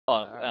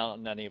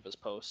on any of his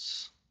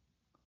posts.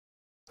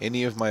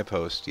 Any of my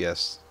posts,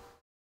 yes.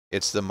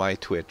 It's the my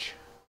Twitch.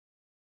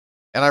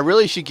 And I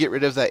really should get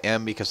rid of that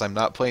M because I'm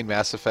not playing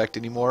Mass Effect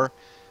anymore.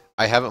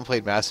 I haven't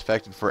played Mass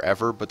Effect in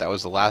forever, but that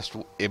was the last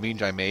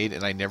image I made,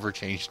 and I never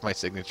changed my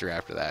signature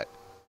after that.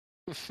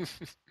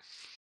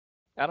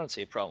 I don't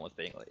see a problem with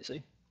being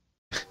lazy.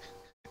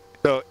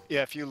 So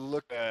yeah, if you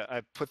look,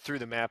 I put through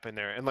the map in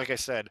there, and like I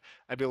said,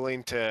 I'd be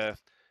willing to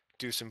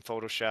do some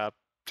Photoshop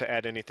to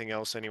add anything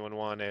else anyone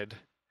wanted.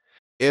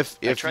 I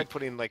tried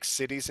putting like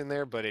cities in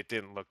there, but it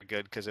didn't look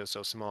good because it was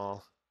so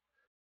small.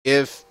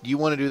 If you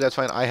want to do that's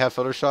fine. I have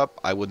Photoshop.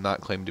 I would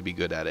not claim to be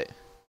good at it.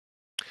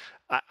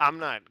 I'm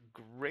not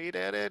great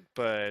at it,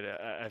 but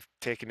I've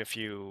taken a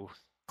few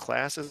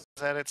classes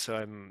at it, so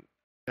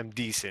I'm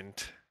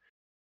decent.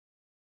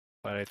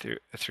 But I threw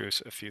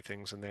a few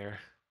things in there.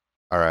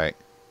 All right.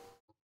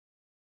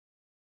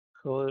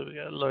 Cool. We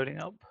got loading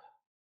up.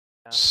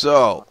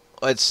 So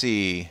let's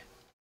see.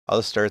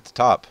 I'll start at the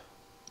top,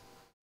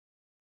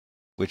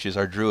 which is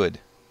our druid.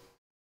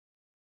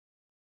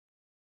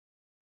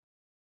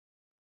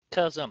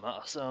 'Cause I'm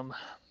awesome.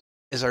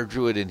 Is our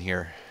druid in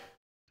here?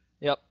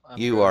 Yep.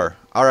 You are.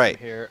 All right.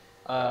 I'm here.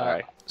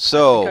 Alright.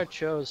 So I think I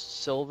chose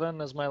Sylvan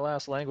as my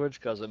last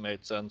language because it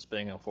made sense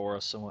being a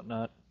forest and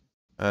whatnot.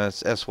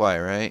 it's SY,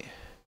 right?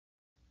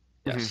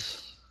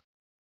 Yes.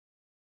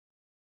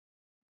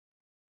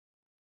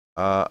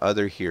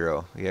 Other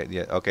hero.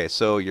 Yeah. Okay.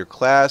 So your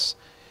class,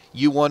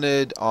 you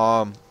wanted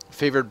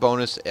favorite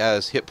bonus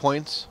as hit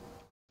points.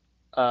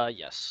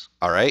 Yes.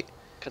 All right.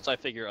 Because I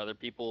figure other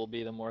people will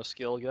be the more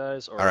skilled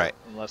guys, or All right.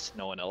 unless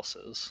no one else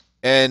is.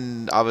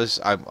 And I'm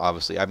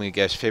gonna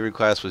guess favorite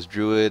class was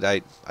druid.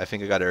 I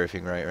think I got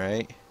everything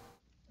right?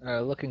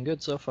 Looking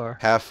good so far.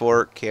 Half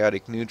orc,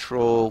 chaotic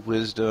neutral,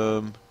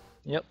 wisdom.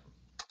 Yep.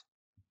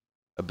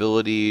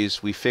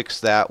 Abilities. We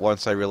fixed that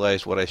once I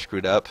realized what I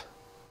screwed up.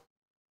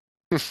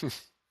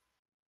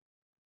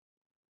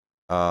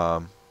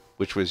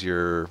 Which was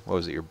your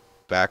your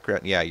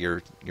background? Yeah,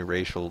 your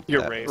racial.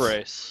 Your race.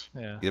 Race.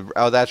 Yeah.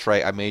 Oh, that's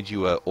right. I made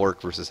you a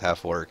orc versus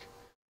half orc.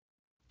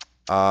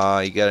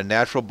 You got a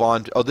natural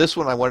bond. Oh, this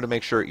one I wanted to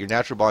make sure your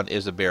natural bond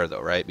is a bear,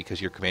 though, right?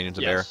 Because your companion's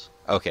a Yes.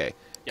 bear. Okay.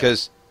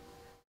 Because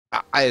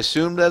I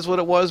assumed that's what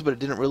it was, but it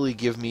didn't really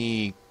give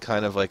me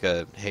kind of like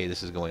a hey,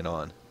 this is going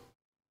on.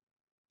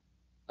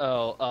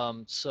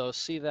 Oh, so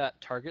see that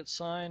target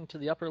sign to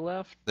the upper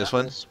left? This That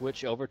one? will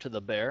switch over to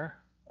the bear.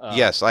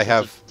 Yes, I since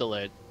have. it's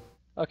delayed.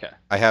 Okay.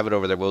 I have it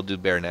over there. We'll do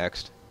bear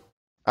next.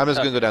 I'm just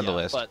gonna go down the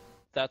list. But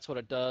that's what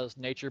it does.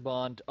 Nature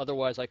bond.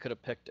 Otherwise, I could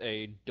have picked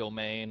a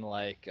domain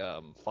like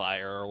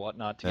fire or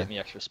whatnot to give me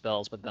extra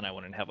spells, but then I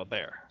wouldn't have a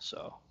bear.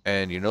 So.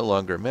 And you're no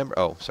longer a member.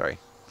 Oh, sorry.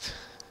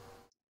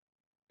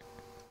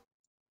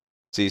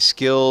 See,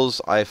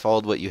 skills. I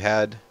followed what you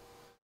had.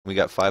 We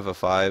got 5 of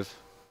 5.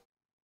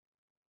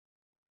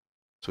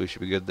 So we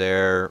should be good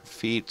there.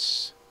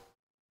 Feats.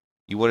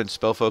 You wanted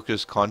spell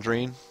focus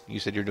conjuring. You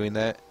said you're doing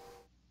that.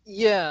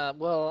 Yeah.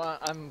 Well,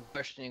 I'm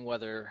questioning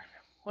whether.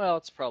 Well,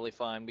 it's probably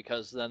fine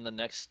because then the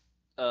next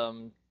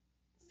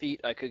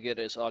feat I could get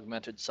is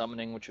augmented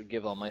summoning, which would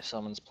give all my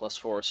summons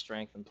 +4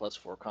 strength and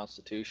 +4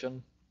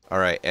 constitution. All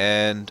right,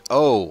 and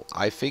oh,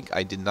 I think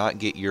I did not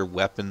get your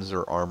weapons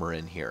or armor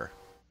in here.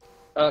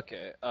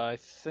 Okay, I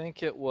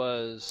think it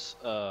was.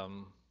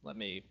 Let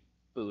me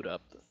boot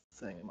up the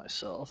thing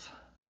myself.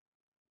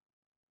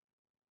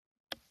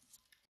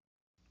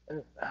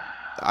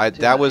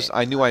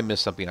 I knew I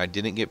missed something. I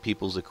didn't get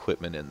people's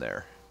equipment in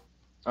there.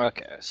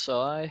 Okay,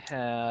 so I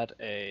had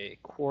a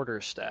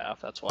quarterstaff.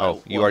 That's why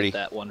Oh, I you wanted already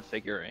that one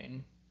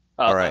figurine.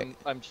 All right.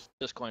 I'm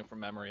just going from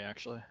memory,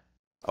 actually.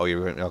 Oh,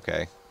 you're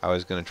okay. I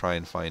was gonna try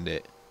and find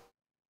it.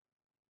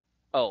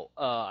 Oh,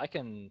 I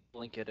can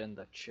link it in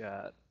the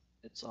chat.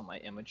 It's on my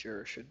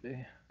Imager, should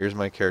be. Here's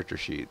my character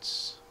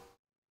sheets.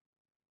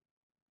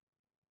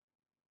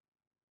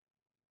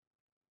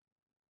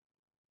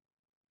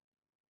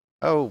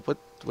 Oh,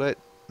 what?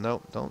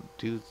 No, don't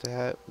do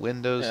that.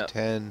 Windows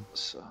 10.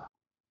 So.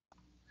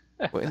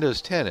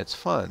 Windows 10, it's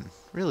fun.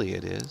 Really,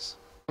 it is.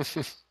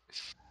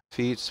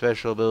 Feats,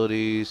 special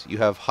abilities. You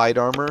have hide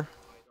armor.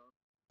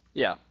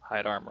 Yeah,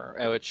 hide armor,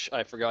 which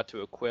I forgot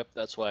to equip.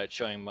 That's why it's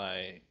showing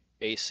my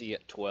AC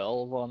at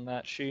 12 on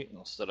that sheet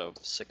instead of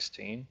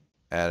 16.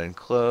 Add and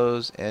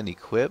close and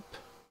equip.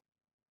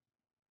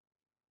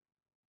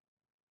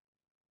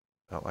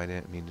 Oh, I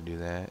didn't mean to do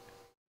that.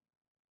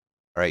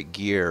 Alright,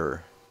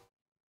 gear.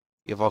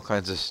 You have all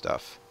kinds of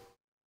stuff.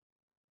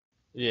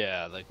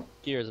 Yeah, the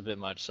gear is a bit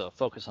much, so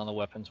focus on the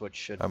weapons, which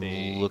should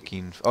be... I'm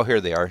looking... Oh, here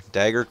they are.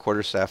 Dagger,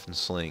 quarterstaff, and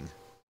sling.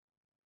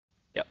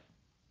 Yep.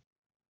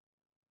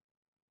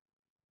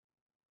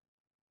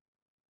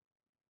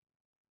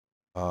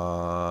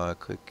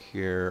 Click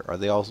here. Are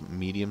they all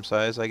medium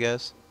size, I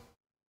guess?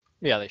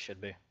 Yeah, they should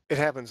be. It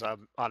happens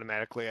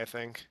automatically, I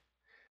think.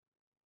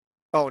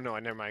 Oh, no,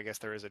 never mind. I guess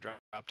there is a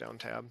drop-down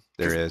tab.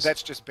 There is.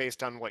 That's just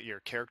based on what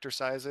your character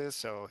size is,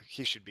 so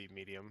he should be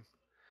medium.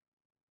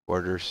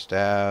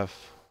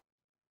 Quarterstaff.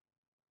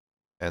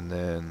 And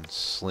then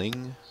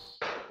sling.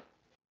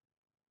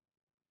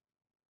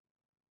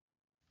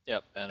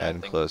 Yep, and I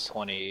Adding think close.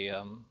 20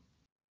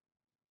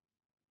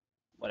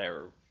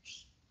 whatever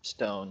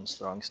stones,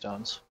 throwing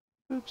stones.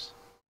 Oops.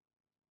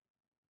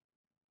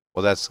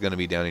 Well, that's going to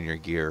be down in your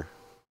gear.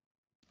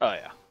 Oh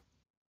yeah.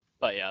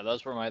 But yeah,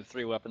 those were my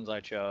 3 weapons I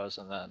chose,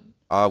 and then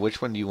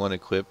Which one do you want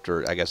equipped?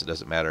 Or I guess it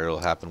doesn't matter. It'll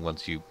happen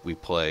once we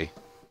play.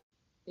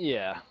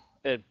 yeah,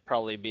 it'd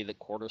probably be the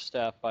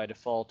quarterstaff by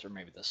default, or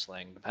maybe the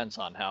sling. Depends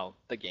on how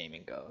the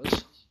gaming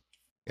goes.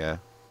 Yeah.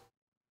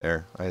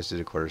 There. I just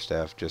did a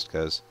quarterstaff just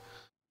because.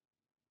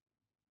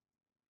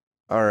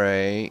 All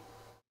right.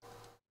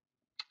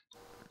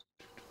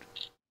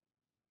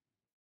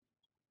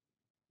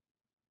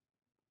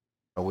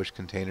 Oh, which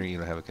container? You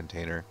don't have a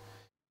container.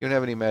 You don't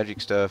have any magic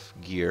stuff.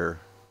 Gear.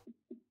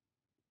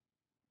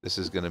 This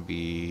is going to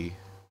be...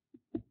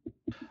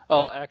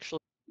 Oh, actually,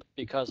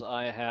 because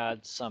I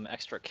had some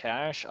extra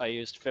cash, I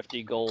used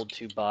 50 gold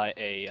to buy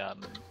a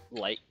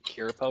light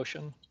cure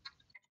potion.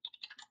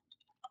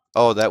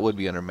 Oh, that would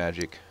be under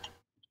magic.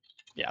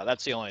 Yeah,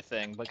 that's the only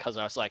thing, because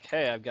I was like,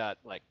 hey, I've got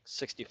like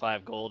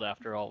 65 gold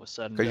after all was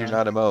said and Because you're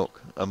done. not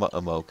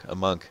a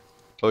monk.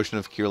 Potion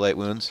of cure light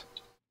wounds.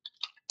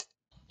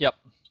 Yep.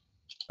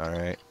 All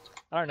right.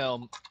 I don't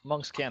know,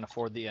 monks can't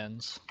afford the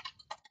ends.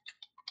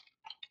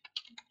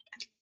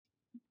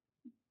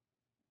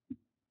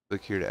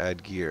 Click here to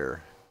add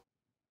gear.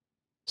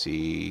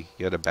 See,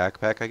 you had a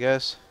backpack, I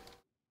guess?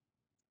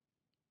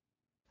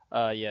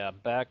 Yeah,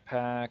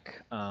 backpack,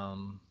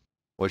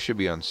 What should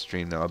be on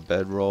stream now? A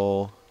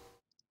bedroll.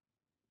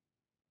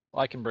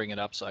 well, I can bring it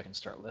up so I can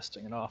start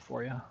listing it off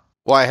for you.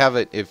 Well, I have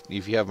it, if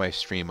you have my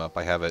stream up,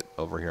 I have it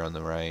over here on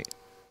the right.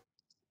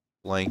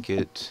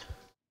 Blanket.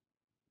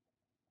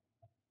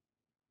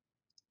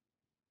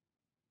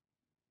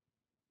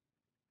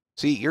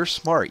 See, you're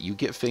smart. You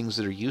get things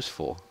that are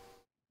useful.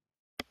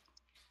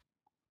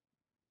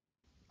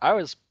 I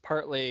was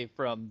partly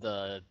from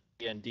the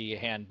D&D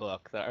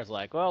handbook that I was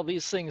like, well,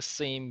 these things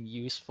seem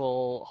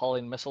useful.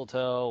 Hauling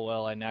mistletoe,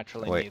 well, I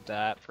naturally Wait. need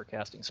that for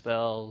casting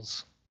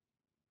spells.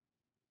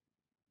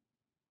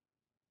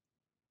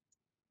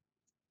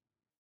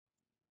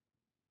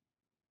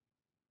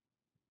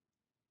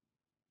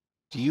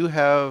 Do you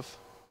have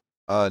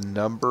a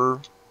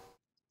number?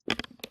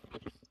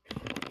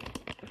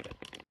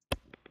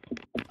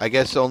 I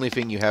guess the only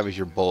thing you have is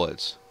your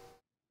bullets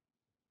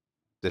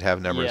that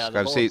have numbers. Yeah, the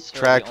I would say bullets are the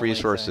tracked only thing.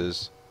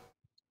 resources.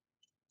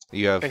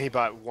 You have... And he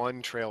bought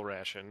 1 trail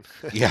ration.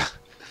 Yeah.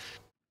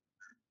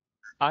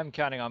 I'm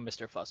counting on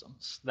Mr.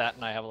 Fuzzums. That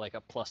and I have like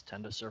a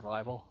 +10 to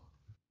survival.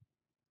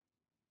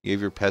 You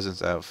have your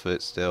peasant's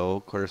outfit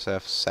still.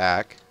 Quarterstaff,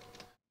 sack.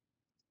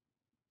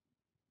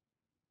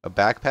 A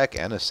backpack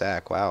and a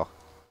sack. Wow.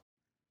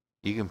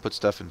 You can put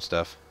stuff in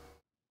stuff.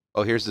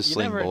 Oh, here's the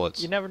sling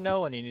bullets. You never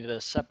know when you need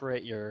to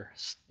separate your,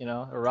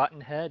 a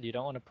rotten head. You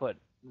don't want to put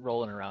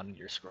rolling around in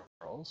your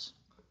scrolls.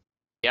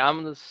 Yeah,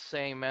 I'm the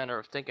same manner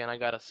of thinking. I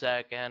got a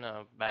sack and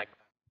a backpack.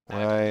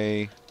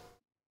 Why?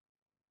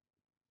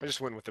 I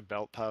just went with the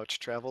belt pouch,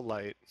 travel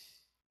light.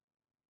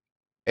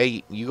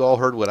 Hey, you all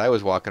heard what I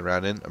was walking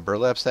around in. A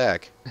burlap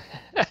sack.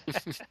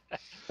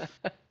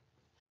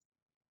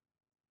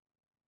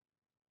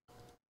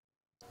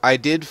 I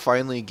did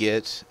finally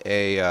get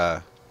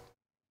a,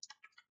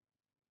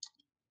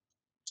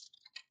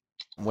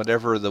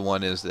 whatever the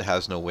one is that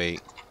has no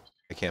weight.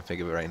 I can't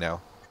think of it right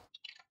now.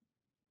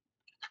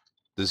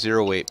 The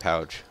 0 weight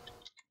pouch.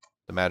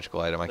 The magical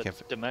item. I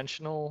can't...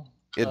 Dimensional?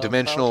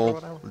 Dimensional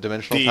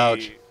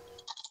pouch.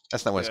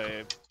 That's not what it's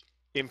called.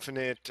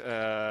 Infinite,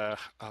 oh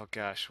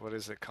gosh, what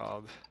is it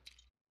called?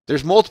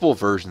 There's multiple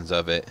versions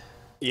of it.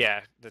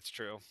 Yeah, that's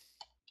true.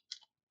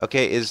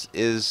 Okay,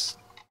 is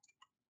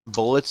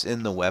bullets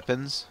in the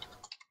weapons?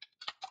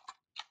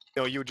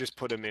 No, you would just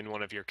put them in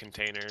one of your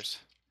containers.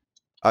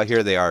 Oh,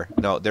 here they are.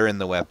 No, they're in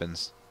the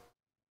weapons.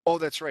 Oh,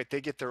 that's right.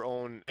 They get their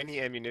own. Any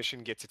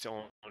ammunition gets its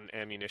own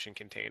ammunition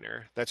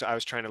container. That's I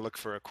was trying to look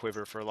for a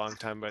quiver for a long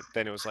time, but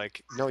then it was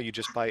like, no, you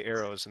just buy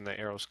arrows, and the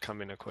arrows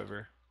come in a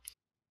quiver.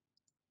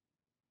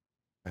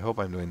 I hope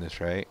I'm doing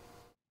this right.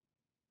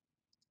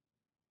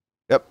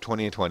 Yep,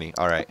 20 and 20.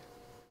 All right.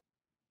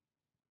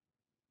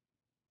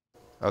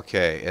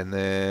 Okay, and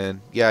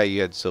then yeah,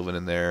 you had Sylvan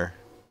in there.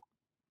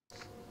 All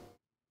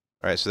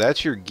right, so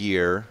that's your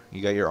gear.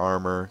 You got your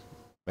armor,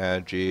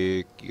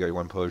 magic. You got your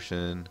 1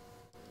 potion.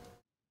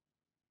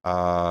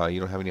 You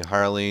don't have any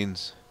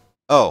hirelings.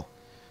 Oh,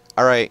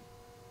 all right.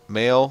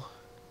 Male.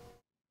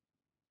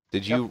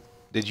 Did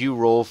you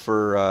roll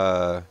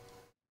for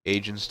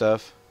age and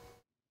stuff?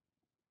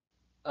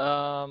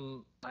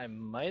 I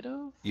might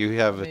have. You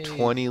have a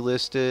 20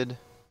 listed.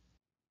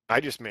 I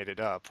just made it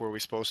up. Were we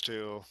supposed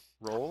to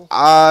roll?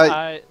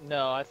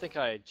 No, I think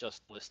I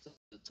just listed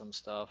some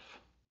stuff.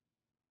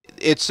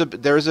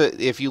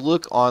 If you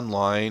look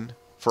online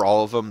for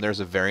all of them,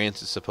 there's a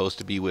variance it's supposed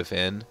to be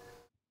within.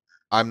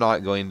 I'm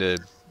not going to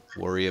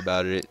worry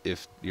about it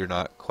if you're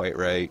not quite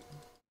right.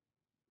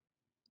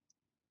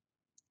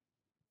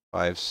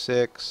 5,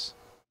 6,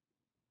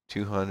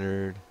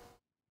 200.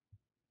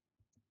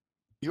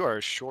 You are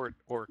a short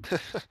orc.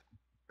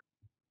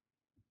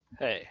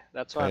 Hey,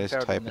 that's why I'm Just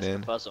paired with type it Mr.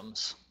 in.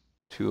 Fuzzums.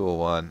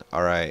 201.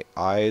 All right.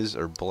 Eyes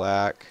are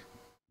black.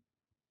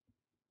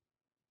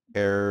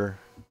 Hair.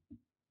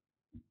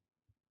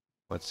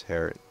 What's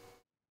hair?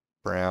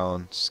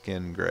 Brown.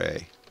 Skin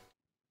gray.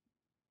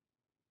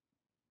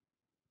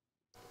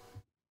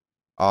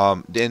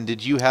 Then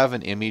did you have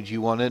an image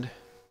you wanted?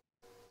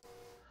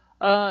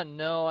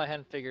 No, I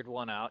hadn't figured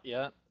one out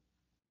yet.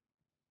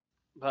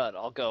 But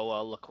I'll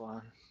go look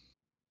one.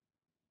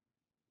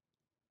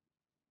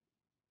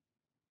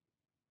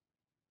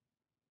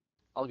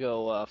 I'll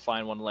go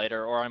find one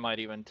later, or I might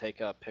even take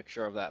a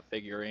picture of that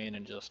figurine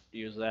and just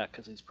use that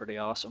because he's pretty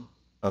awesome.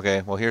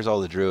 Okay, well here's all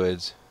the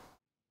druids.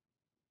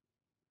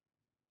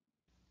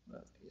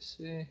 Let me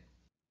see.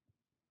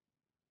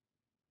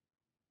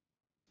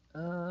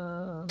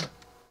 Oh,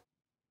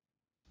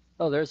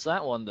 there's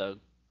that one, the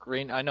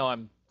green. I know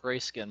I'm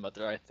grayskin, but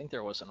I think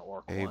there was an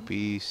orc A, one.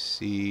 B,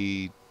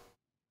 C.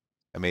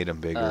 I made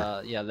them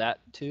bigger. Yeah, that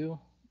too.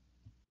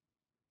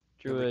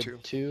 Number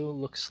Druid 2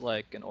 looks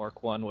like an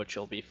orc one, which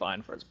will be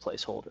fine for its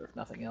placeholder if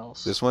nothing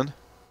else. This one?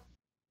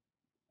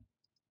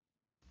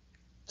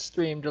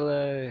 Stream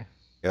delay.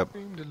 Yep.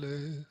 Stream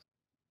delay.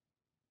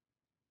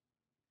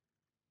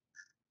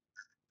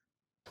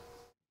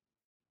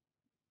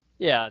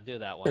 Yeah, do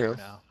that one Yeah. for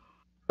now.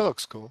 That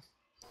looks cool.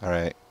 All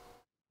right.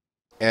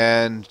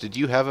 And did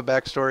you have a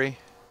backstory?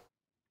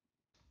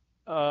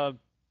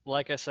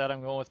 Like I said,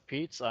 I'm going with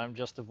Pete's. I'm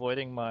just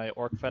avoiding my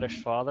orc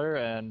fetish father,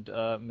 and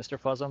Mr.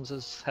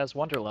 Fuzzums has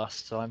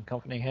Wanderlust, so I'm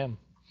accompanying him.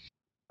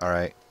 All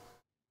right.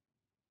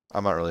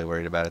 I'm not really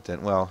worried about it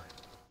then. Well,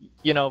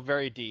 you know,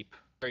 very deep,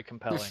 very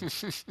compelling.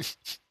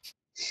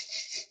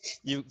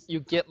 you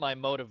get my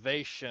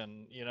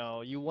motivation. You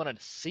know, you want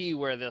to see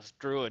where this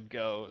druid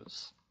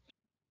goes.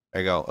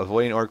 there you go.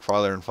 Avoiding orc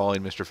father and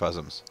following Mr.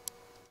 Fuzzums.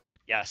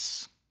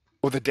 Yes.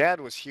 Well, the dad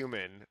was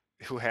human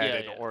who had Yeah,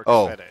 an yeah. orc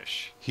Oh.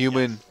 fetish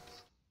Human,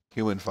 Yes.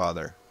 human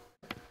father.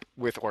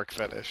 with orc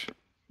fetish.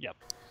 Yep.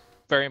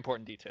 Very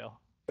important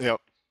detail.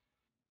 Yep.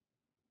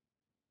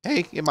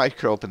 Hey, it might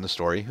show up in the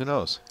story. Who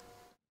knows?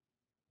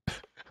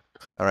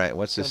 All right,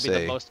 what's It's this gonna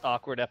be say? the most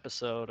awkward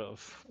episode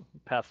of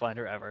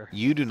Pathfinder ever.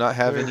 You do not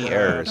have Very any bad.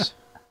 errors.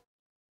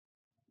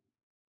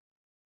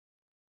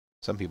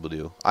 Some people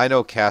do. I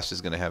know Cast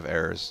is going to have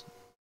errors.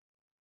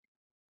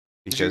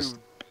 Did Because you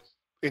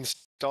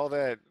install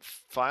that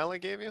file I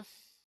gave you?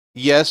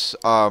 yes,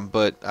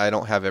 but I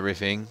don't have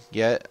everything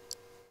yet.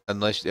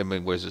 Unless, I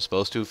mean, was it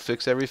supposed to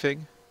fix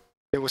everything?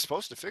 It was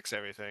supposed to fix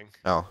everything.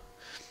 Oh.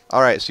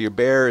 All right, so your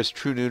bear is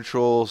true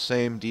neutral,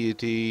 same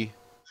deity.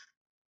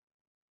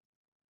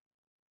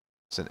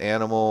 It's an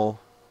animal.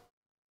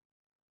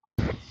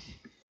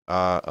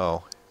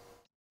 Oh.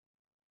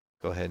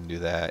 Go ahead and do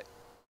that.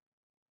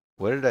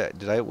 What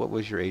what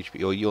was your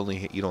HP? Oh, you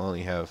don't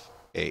only have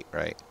 8,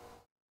 right?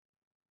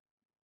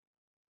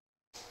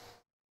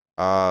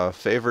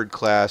 Favored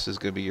class is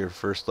going to be your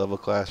first level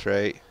class,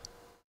 right?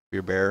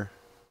 Your bear.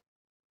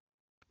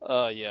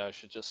 Yeah, I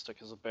should just stick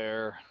as a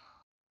bear.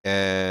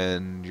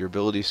 And your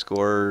ability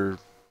score,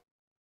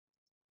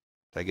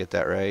 did I get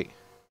that right?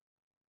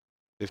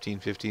 15,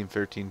 15,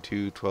 13,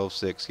 2, 12,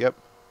 6. Yep.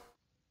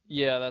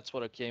 Yeah, that's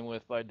what it came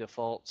with by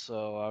default,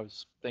 so I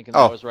was thinking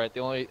Oh. that was right. The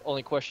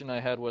only question I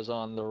had was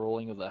on the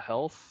rolling of the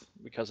health,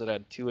 because it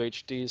had 2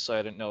 HD, so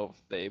I didn't know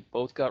if they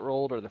both got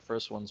rolled or the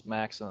first one's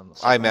max and then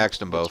the I second maxed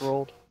them gets both.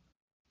 rolled.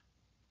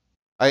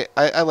 I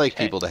like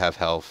Okay. people to have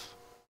health.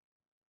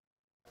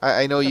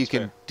 I know you That's can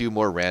fair. do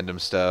more random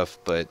stuff,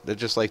 but they're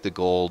just like the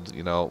gold,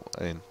 you know.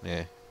 I mean,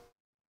 eh.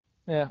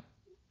 Yeah.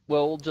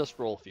 Well, we'll just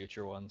roll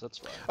future ones. That's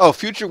fine. Oh,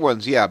 future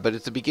ones, yeah, but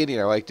at the beginning,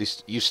 I like to.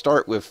 You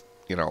start with,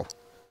 you know.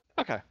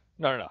 Okay.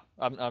 No.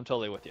 I'm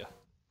totally with you.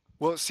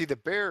 Well, see, the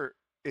bear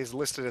is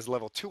listed as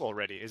level 2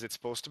 already. Is it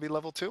supposed to be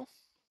level 2?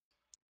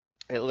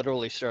 It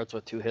literally starts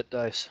with 2 hit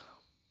dice.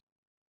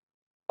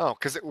 Oh,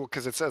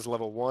 because it says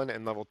level 1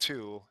 and level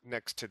 2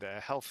 next to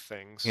the health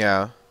things.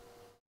 Yeah.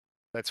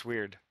 That's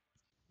weird.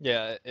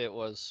 Yeah, it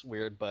was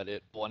weird, but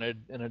it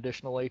wanted an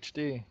additional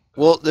HD.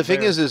 Well, the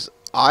thing Bear. is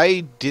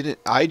I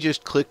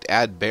just clicked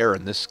add bear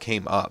and this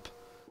came up.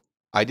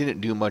 I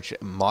didn't do much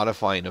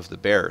modifying of the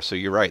bear, so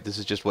you're right. This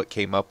is just what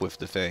came up with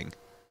the thing.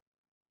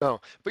 Oh,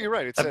 but you're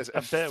right. It says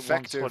a bear wants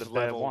what effective a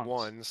bear level wants.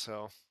 1,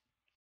 so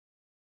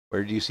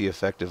Where do you see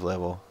effective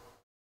level?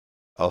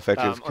 Oh,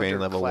 effective command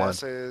under level 1.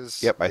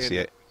 classes. Yep, I see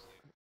it.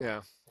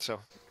 Yeah.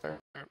 So.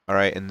 All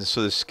right, and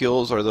so the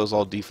skills, are those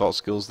all default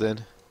skills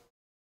then?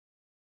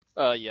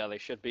 Yeah, they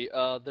should be.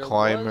 There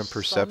Climb was and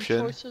perception?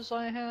 some choices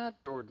I had,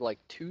 or like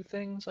 2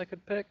 things I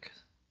could pick.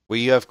 Well,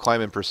 you have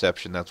climb and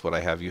perception. That's what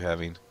I have you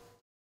having.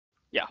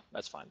 Yeah,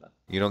 that's fine then.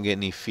 You don't get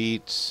any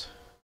feats.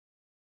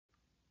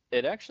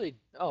 It actually,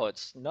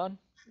 it's none.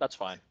 That's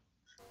fine.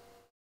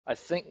 I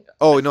think.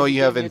 Oh, I no, think it you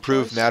gave have me a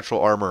improved choice. natural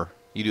armor.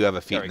 You do have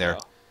a feat There we in there.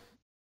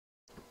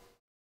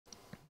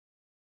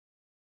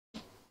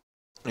 go.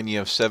 And you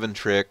have 7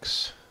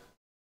 tricks.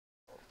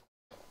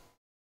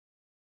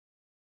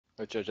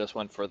 Which I just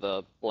went for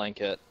the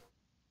blanket.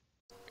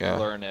 Yeah.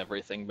 Learn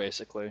everything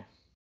basically.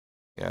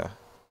 Yeah.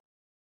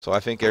 So I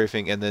think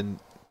everything, and then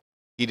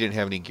He didn't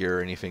have any gear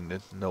or anything.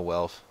 No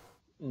wealth.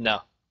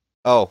 No.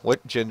 Oh,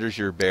 what gender's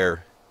your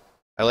bear?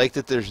 I like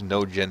that there's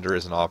no gender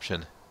as an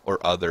option or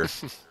other.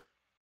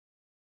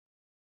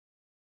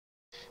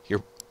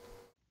 Your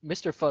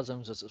Mr.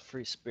 Fuzzums is a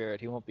free spirit.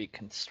 He won't be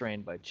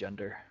constrained by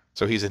gender.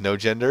 So he's a no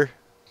gender?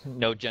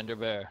 No gender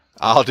bear.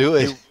 I'll do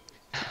it.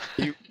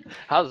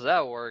 How does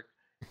that work?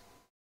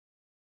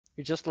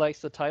 He just likes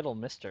the title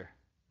Mister.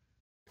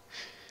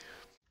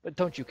 But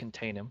don't you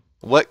contain him.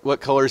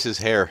 What color's his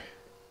hair?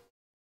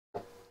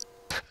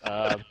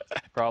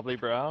 Probably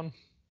brown.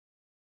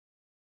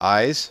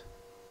 Eyes?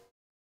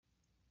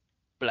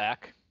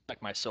 Black,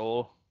 like my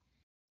soul.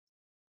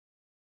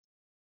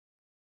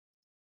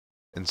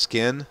 And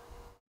skin?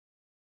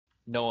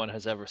 No one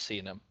has ever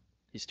seen him.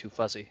 He's too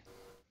fuzzy.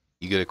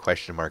 You get a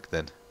question mark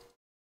then.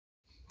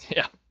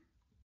 Yeah.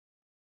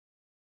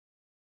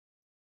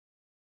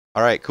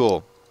 Alright,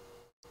 cool.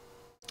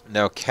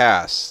 Now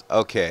Cass.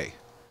 Okay.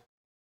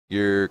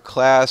 Your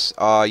class,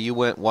 you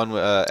went one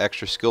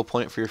extra skill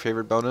point for your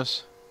favorite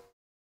bonus?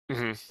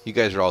 Mm-hmm. You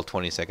guys are all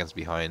 20 seconds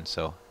behind,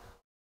 so.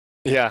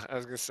 Yeah, I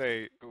was going to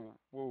say,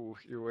 whoa,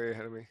 you're way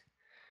ahead of me.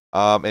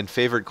 And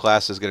favorite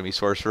class is going to be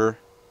Sorcerer?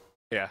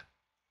 Yeah.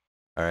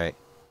 Alright.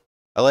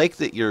 I like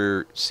that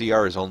your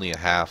CR is only a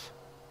half.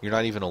 You're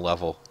not even a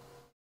level.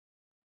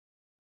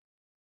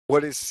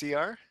 What is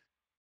CR?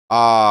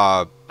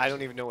 I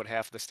don't even know what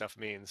half the stuff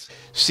means.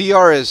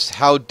 CR is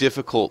how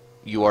difficult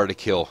you are to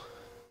kill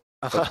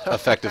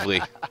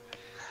effectively.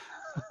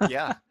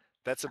 Yeah,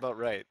 that's about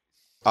right.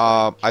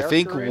 I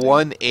think rating?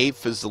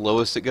 1/8 is the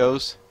lowest it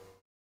goes.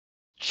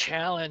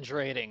 Challenge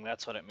rating,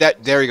 that's what it means.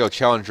 There you go,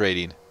 challenge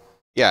rating.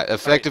 Yeah,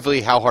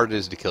 effectively how hard it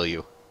is to kill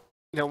you.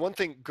 Now, one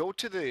thing, go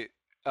to the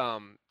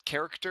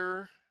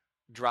character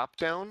drop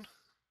down.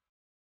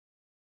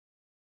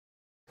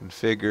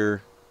 Configure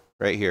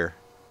right here.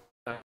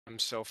 I'm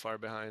so far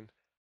behind.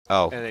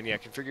 Oh. And then, yeah,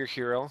 configure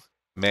hero.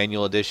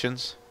 Manual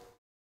additions.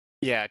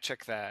 Yeah,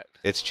 check that.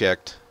 It's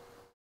checked.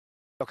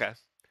 Okay.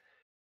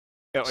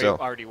 Oh, So,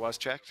 it already was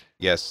checked?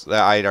 Yes,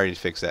 I'd already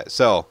fixed that.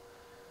 So,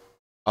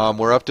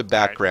 we're up to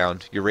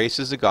background. Your race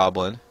is a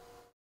goblin.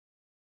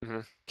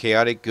 Mm-hmm.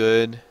 Chaotic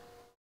good.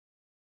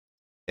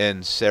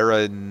 And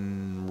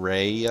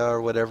Sarenrae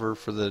or whatever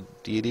for the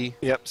deity.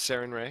 Yep,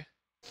 Sarenrae.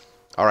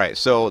 Alright,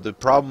 so the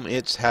problem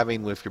it's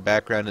having with your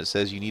background, it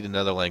says you need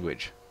another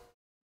language.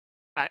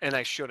 And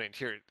I shouldn't.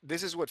 Here,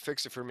 this is what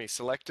fixed it for me.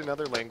 Select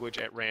another language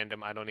at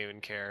random. I don't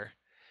even care.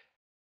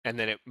 And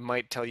then it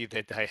might tell you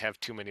that I have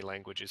too many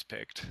languages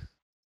picked.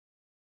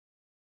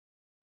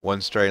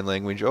 One starting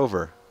language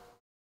over.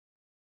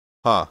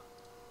 Huh.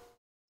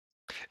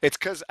 It's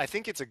because I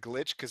think it's a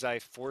glitch because I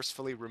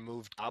forcefully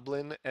removed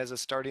Goblin as a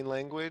starting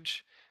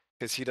language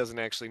because he doesn't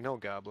actually know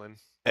Goblin.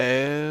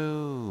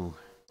 Oh.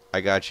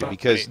 I got you.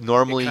 Because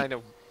normally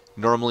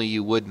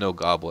you would know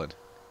Goblin.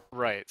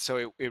 Right.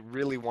 So it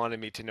really wanted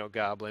me to know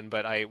Goblin,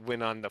 but I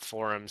went on the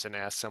forums and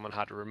asked someone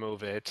how to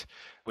remove it,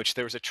 which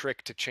there was a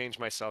trick to change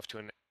myself to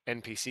an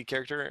NPC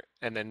character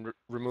and then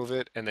remove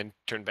it and then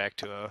turn back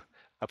to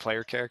a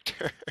player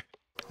character.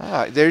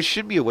 There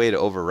should be a way to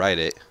override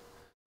it.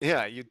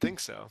 Yeah, you'd think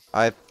so.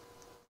 I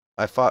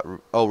thought,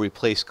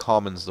 replace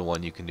common's the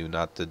one you can do,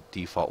 not the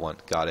default one.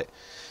 Got it.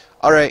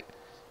 All right.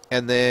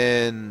 And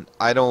then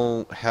I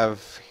don't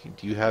have,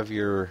 do you have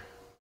your,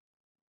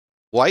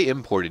 well, I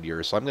imported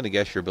yours, so I'm going to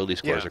guess your ability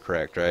scores are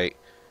correct, right?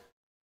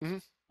 Mm-hmm.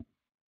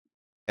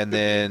 And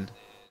then,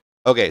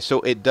 okay, so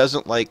it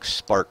doesn't like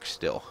Spark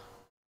still.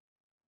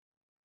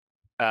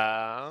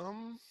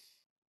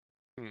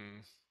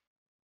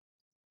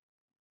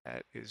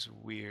 That is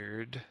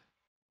weird.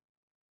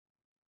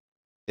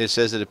 It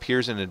says it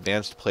appears in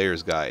Advanced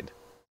Player's Guide.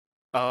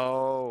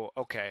 Oh,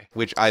 okay.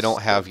 Which I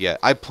don't have yet.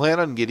 I plan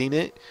on getting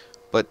it,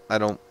 but I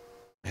don't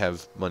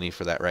have money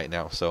for that right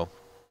now, so.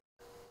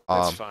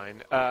 That's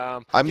fine.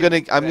 I'm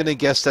gonna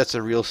guess that's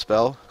a real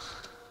spell.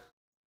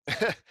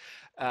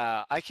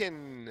 I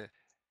can.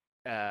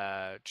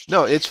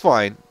 No, it's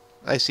fine.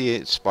 I see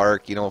it.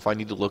 Spark. You know, if I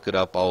need to look it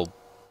up,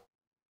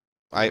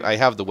 I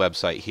have the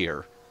website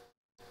here.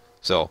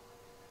 So,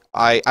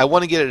 I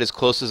want to get it as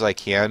close as I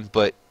can,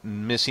 but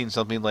missing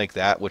something like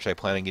that, which I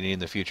plan on getting in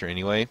the future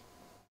anyway,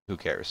 who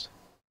cares?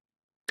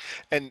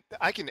 And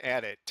I can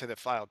add it to the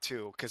file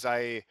too, because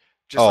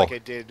like I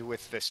did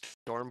with the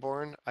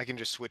Stormborn, I can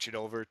just switch it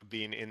over to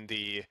being in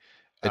the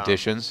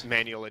additions,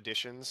 manual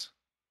additions.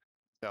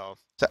 So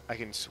I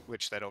can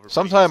switch that over.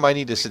 Sometime I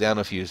need to sit down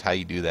with you how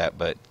you do that,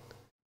 but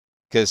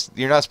because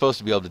you're not supposed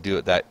to be able to do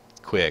it that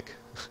quick.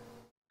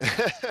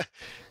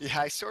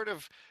 Yeah, I sort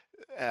of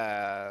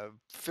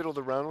fiddled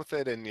around with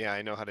it, and yeah,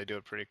 I know how to do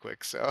it pretty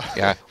quick. So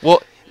yeah,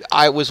 well,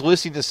 I was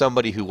listening to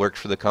somebody who worked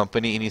for the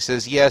company, and he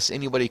says yes,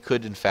 anybody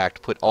could in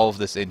fact put all of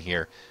this in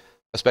here,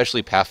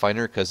 especially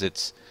Pathfinder,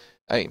 because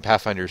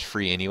Pathfinder is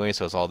free anyway,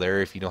 so it's all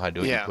there. If you know how to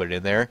do it, you put it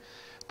in there.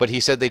 But he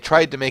said they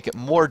tried to make it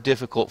more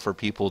difficult for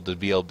people to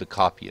be able to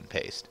copy and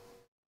paste.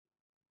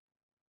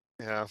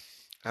 Yeah,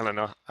 I don't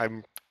know.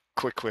 I'm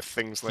quick with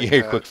things like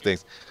that. Quick with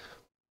things.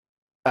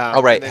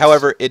 All right.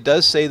 However, it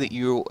does say that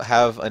you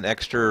have an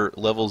extra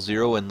level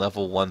 0 and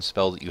level 1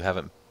 spell that you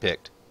haven't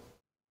picked.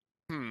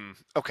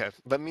 Okay.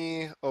 Let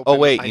me open. Oh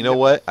wait, you know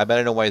what? I bet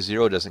I know why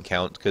 0 doesn't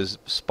count because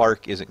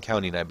Spark isn't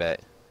counting. I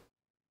bet.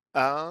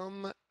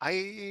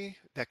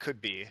 That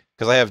could be.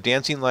 Because I have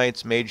Dancing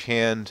Lights, Mage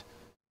Hand.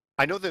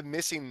 I know the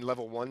missing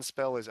level 1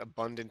 spell is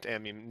Abundant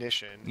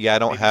Ammunition. Yeah, I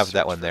don't Maybe have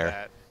that search one for there.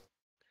 that.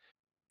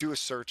 Do a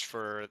search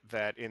for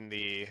that in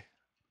the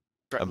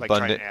like try and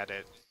Abundant. add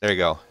it. There you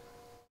go.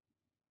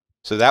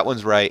 So that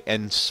one's right.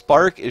 And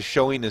Spark is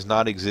showing as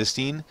not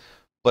existing,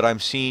 but I'm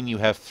seeing you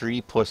have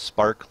 3 plus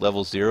Spark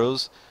level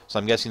 0s. So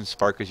I'm guessing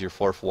Spark is your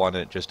 4th one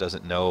and it just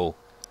doesn't know,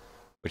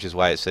 which is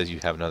why it says you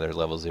have another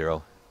level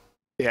 0.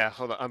 Yeah,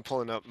 hold on. I'm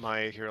pulling up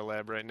my Hero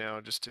Lab right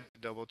now just to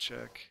double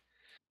check.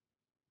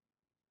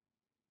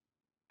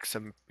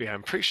 I'm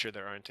pretty sure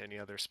there aren't any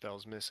other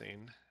spells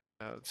missing.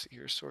 Let's see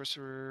here,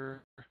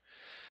 Sorcerer.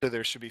 So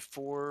there should be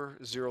 4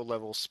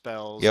 0-level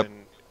spells, Yep.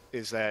 and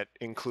is that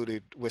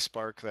included with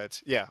Spark?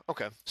 Yeah,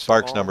 okay.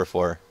 Spark's number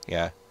 4,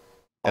 yeah.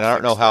 And I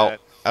don't know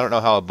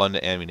how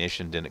Abundant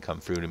Ammunition didn't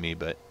come through to me,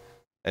 but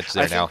it's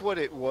there now. I think what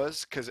it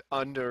was, because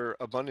under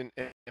Abundant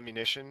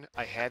Ammunition,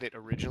 I had it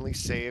originally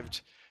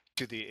saved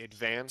to the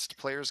Advanced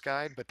Player's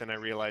Guide, but then I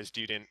realized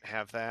you didn't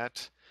have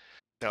that.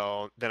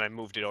 So then I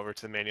moved it over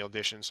to the manual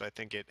edition, so I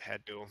think it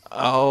had to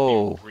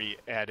be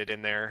re-added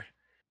in there.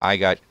 I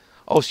got.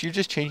 Oh, so you're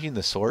just changing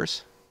the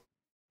source?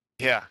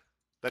 Yeah,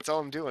 that's all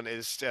I'm doing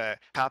is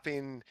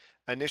copying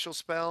initial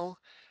spell.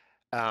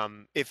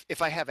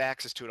 If I have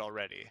access to it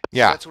already.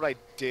 Yeah. So that's what I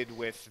did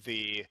with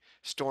the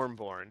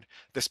Stormborn.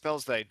 The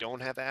spells that I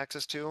don't have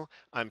access to,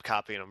 I'm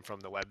copying them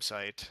from the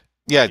website.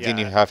 Yeah, then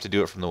you have to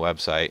do it from the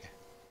website.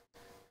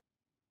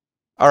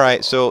 All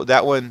right, so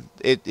that one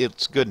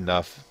it's good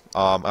enough.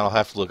 I'll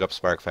have to look up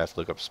Spark if I have to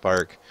look up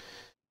Spark.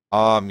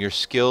 Your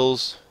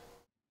skills.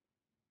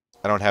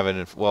 I don't have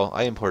it. Well,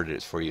 I imported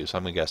it for you, so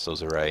I'm gonna guess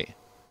those are right.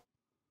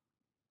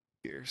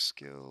 Your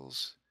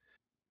skills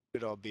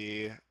should all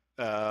be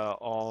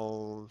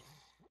all.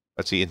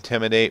 Let's see: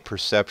 Intimidate,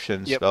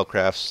 Perception,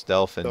 Spellcraft,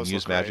 Stealth, and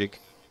Use Magic.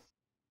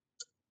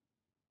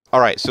 All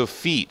right, so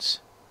feats.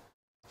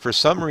 For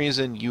some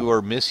reason, you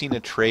are missing a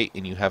trait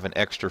and you have an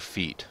extra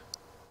feat.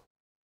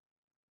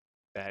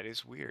 That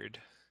is weird.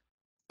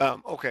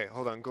 Okay,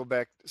 hold on. Go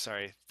back.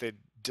 Sorry, the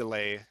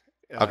delay.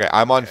 Okay,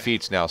 I'm on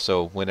feats now,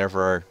 so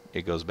whenever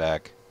it goes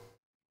back.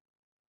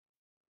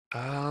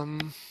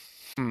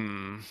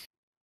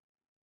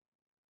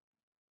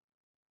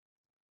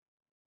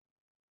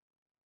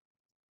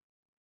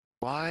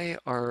 Why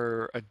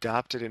are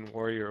Adopted and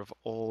Warrior of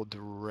Old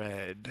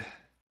red?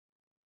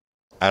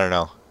 I don't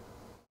know.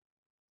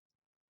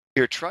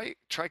 Here, try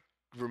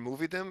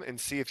removing them and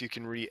see if you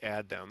can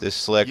re-add them. This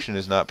selection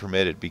is not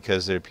permitted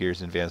because it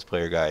appears in Advanced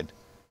Player Guide.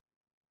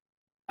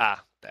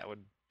 Ah, that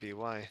would be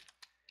why.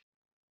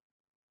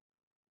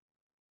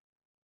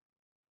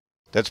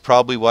 That's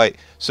probably why.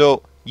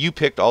 So you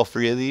picked all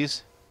 3 of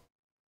these?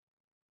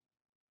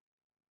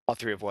 All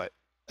 3 of what?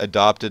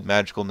 Adopted,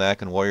 Magical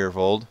Knack, and Warrior of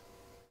Old?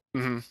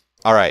 Mm-hmm.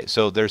 All right,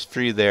 so there's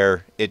 3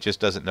 there. It just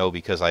doesn't know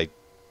because I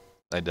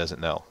doesn't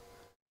know.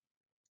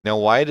 Now,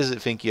 why does it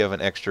think you have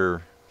an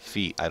extra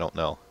feat? I don't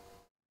know.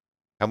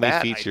 How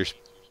many feats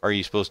are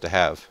you supposed to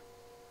have?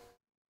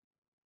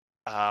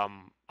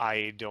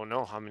 I don't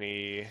know how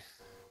many.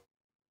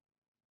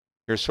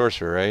 You're a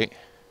sorcerer, right?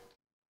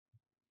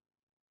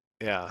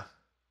 Yeah.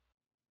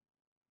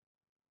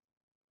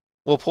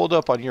 Well, pull it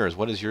up on yours.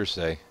 What does yours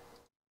say?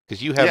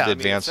 Because you have the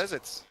advanced.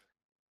 It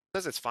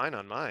says it's fine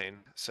on mine.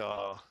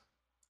 So.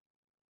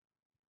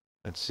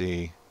 Let's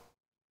see.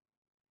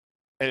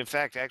 And in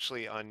fact,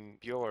 actually, on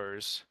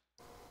yours,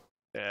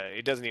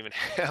 it doesn't even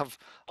have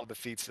all the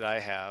feats that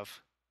I have.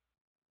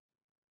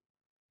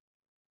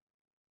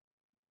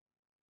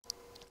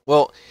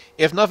 Well,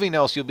 if nothing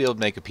else, you'll be able to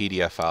make a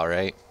PDF file,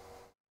 right?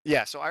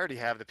 Yeah, so I already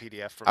have the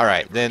PDF for all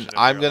right, then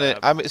I'm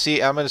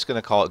just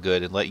gonna call it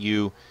good and let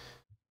you,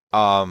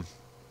 as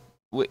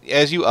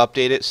you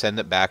update it, send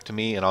it back to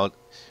me, and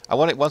I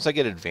want it once I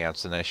get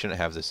advanced, then I shouldn't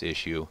have this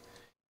issue.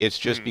 It's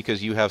just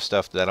because you have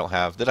stuff that I don't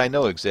have that I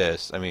know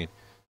exists. I mean,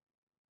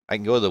 I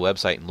can go to the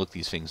website and look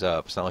these things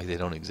up. It's not like they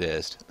don't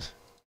exist.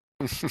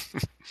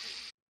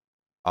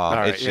 All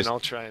right, and I'll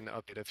try and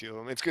update a few of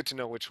them. It's good to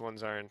know which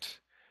ones aren't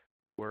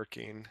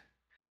working.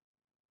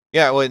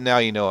 Yeah, well, now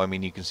you know. I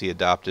mean, you can see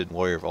Adopted and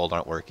Warrior of Old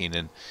aren't working,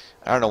 and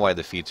I don't know why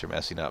the feats are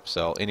messing up.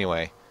 So,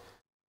 anyway,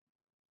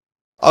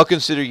 I'll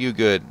consider you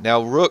good.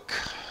 Now, Rook,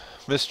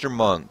 Mr.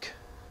 Monk.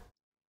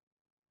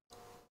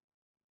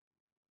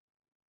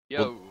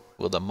 Yo.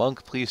 Will the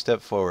monk please step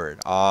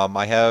forward?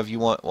 You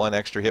want 1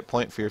 extra hit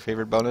point for your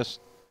favorite bonus?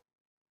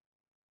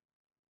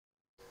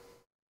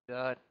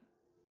 God.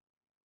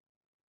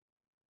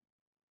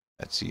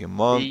 Let's see, a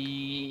monk.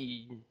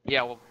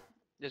 Yeah, well,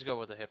 just go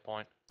with a hit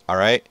point. All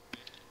right.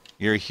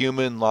 You're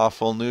human,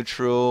 lawful,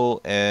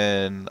 neutral,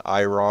 and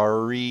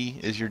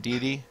Irari is your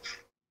deity?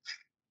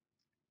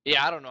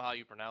 Yeah, I don't know how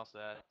you pronounce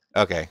that.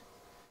 Okay.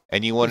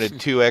 And you wanted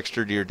 2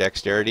 extra to your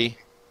dexterity?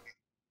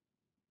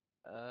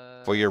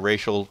 For your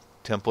racial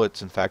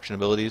templates and faction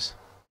abilities?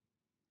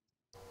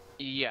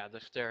 Yeah,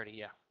 dexterity.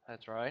 Yeah,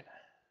 that's right.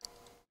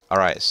 All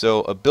right.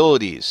 So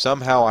abilities.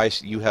 Somehow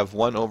you have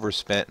one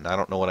overspent, and I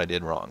don't know what I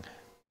did wrong.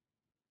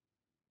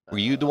 Were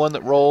you the one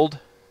that rolled?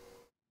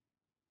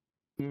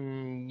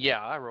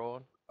 Yeah, I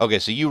rolled. Okay,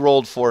 so you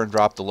rolled 4 and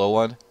dropped the low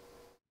one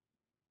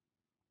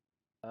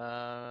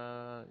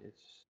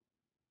It's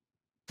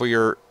for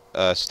your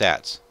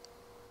stats.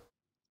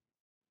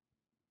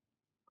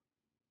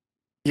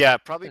 Yeah,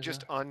 probably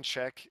just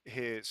uncheck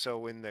his.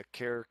 So in the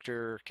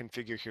character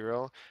configure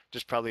hero,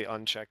 just probably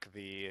uncheck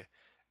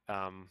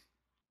um,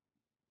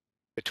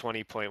 the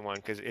 20.1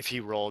 because if he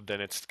rolled, then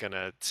it's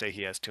gonna say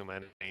he has too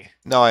many.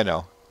 No, I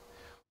know.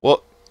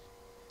 Well,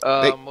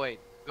 wait.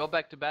 Go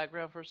back to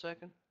background for a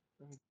second.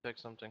 Let me check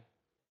something.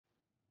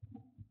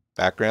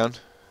 background.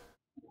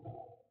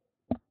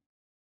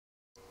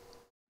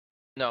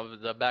 No,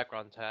 the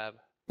background tab.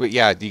 Wait,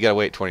 yeah, you gotta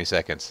wait 20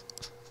 seconds.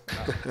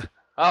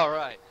 All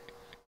right.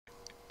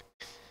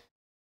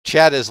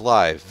 Chat is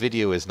live.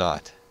 Video is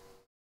not.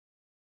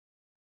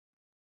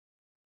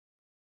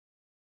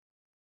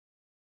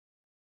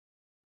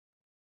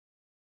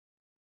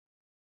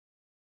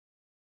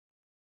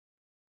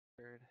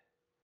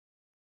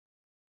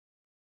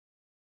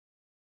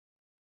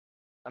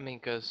 I mean,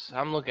 cause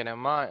I'm looking at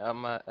my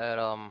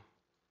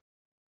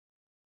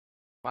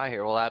my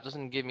hero lab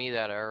doesn't give me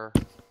that error.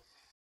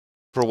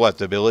 For what?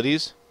 The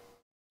abilities?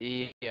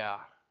 Yeah.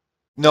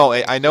 No,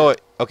 Checking I know to-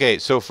 it. Okay,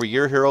 so for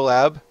your hero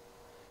lab,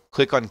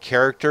 click on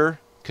character,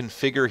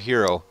 configure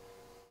hero.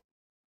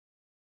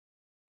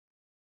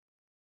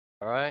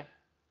 All right.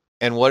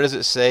 And what does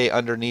it say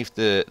underneath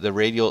the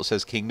radial? It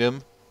says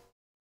kingdom.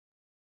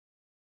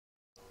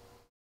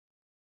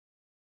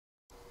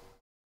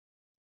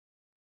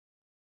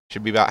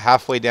 Should be about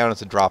halfway down.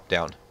 It's a drop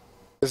down.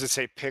 Does it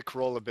say pick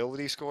roll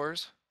ability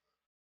scores?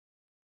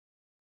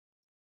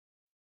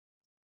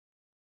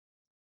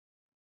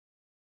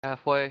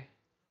 Halfway.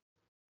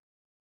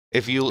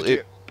 If you, Do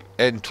you,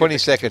 in do you 20 have the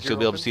seconds, you'll configure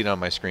be able to open? see it on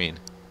my screen.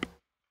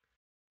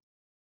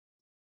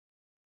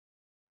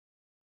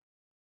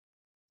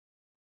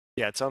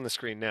 Yeah, it's on the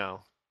screen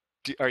now.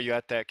 Are you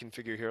at that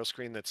configure hero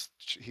screen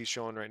he's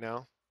showing right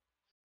now?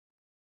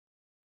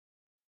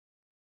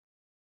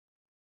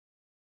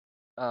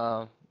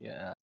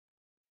 Yeah.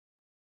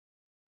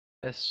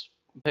 It's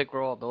pick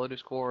roll ability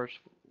scores.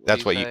 What do That's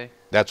you what you. say?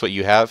 That's what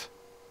you have.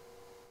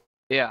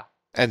 Yeah.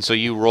 And so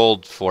you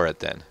rolled for it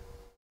then.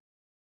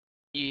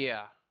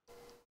 Yeah.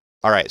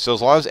 All right. So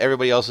as long as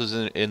everybody else is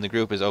in the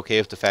group is okay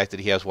with the fact that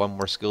he has one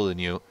more skill than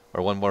you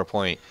or one more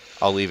point,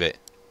 I'll leave it.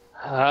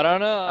 I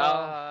don't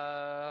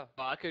know.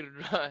 I could.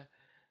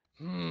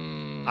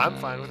 I'm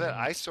fine with it.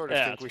 I sort of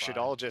Yeah, think it's we should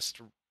fine. all just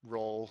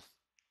roll.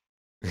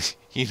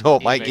 You know,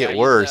 it You might make get it.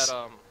 worse.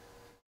 I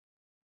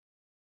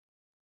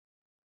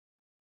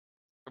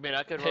mean,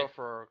 I could roll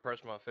for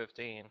charisma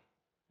 15.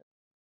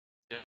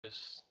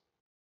 Just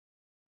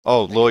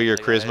Oh, make it lower your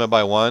look like that. charisma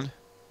by 1.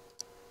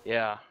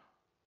 Yeah.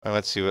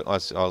 Let's see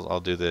what. I'll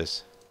do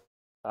this.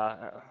 Uh,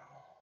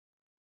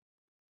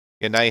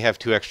 Yeah, now you have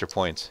 2 extra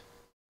points.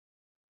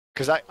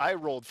 Because I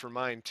rolled for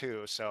mine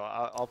too, so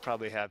I'll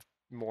probably have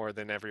more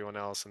than everyone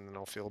else, and then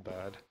I'll feel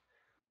bad.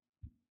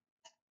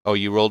 Oh,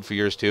 you rolled for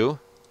yours too?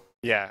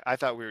 Yeah, I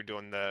thought we were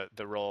doing the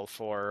roll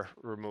for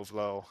remove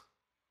low.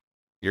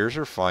 Yours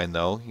are fine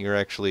though. You're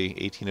actually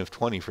 18 of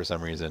 20 for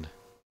some reason.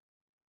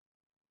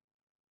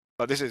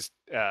 Oh, this is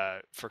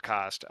for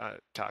cost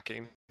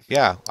talking.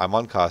 Yeah, I'm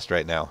on cost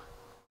right now.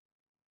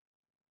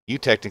 You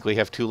technically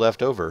have 2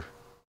 left over.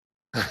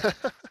 I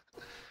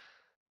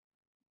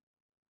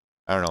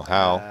don't know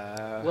how.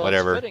 Well,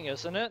 Whatever. it's fitting,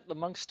 isn't it? The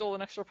monk stole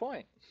an extra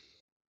point.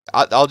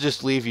 I'll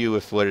just leave you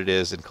with what it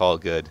is and call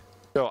it good.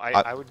 So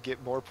I would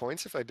get more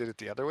points if I did it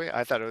the other way.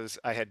 I thought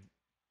I had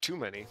too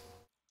many.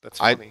 That's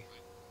funny.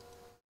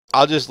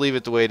 I'll just leave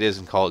it the way it is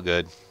and call it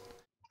good.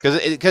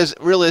 Because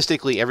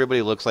realistically,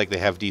 everybody looks like they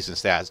have decent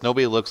stats.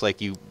 Nobody looks like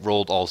you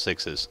rolled all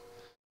 6s.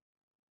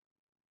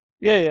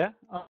 Yeah.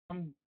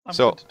 I'm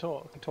So- good to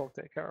talk. I can talk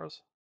to Karos.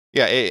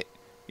 Yeah,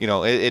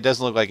 it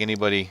doesn't look like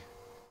anybody.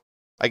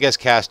 I guess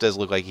Cass does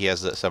look like he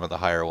has some of the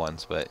higher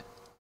ones, but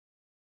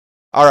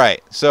all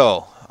right.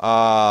 So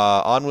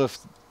on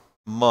with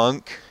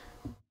Monk.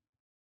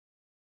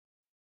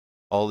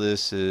 All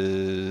this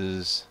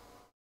is.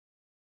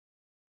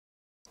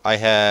 I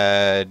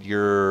had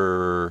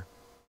your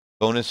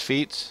bonus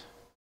feats.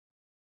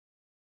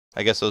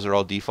 I guess those are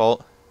all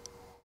default.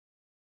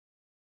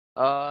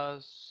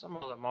 some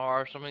of them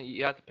are. Some of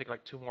you have to pick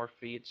like 2 more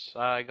feats.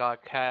 I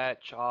got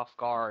catch off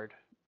guard.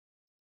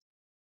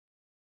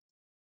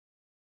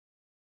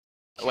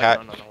 Wait,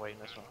 no. Wait,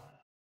 this one.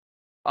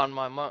 On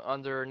my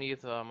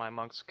underneath my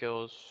monk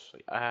skills,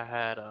 I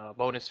had a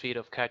bonus feat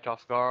of catch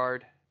off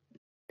guard.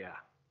 Yeah.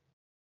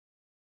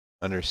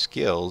 Under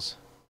skills.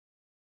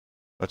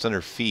 What's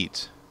under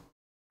feats?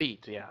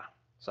 Feet, yeah.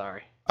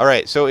 Sorry. All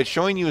right, so it's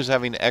showing you as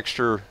having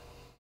extra.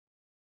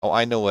 Oh,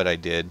 I know what I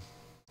did.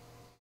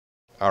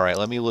 All right,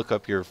 let me look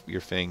up your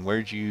thing.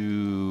 Where'd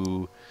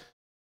you?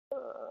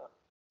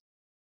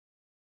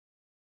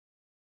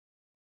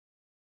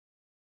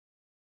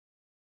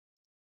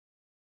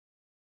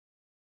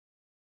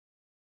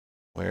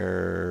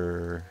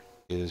 Where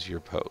is your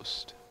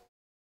post?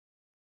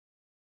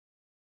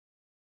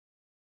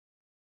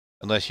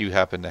 Unless you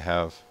happen to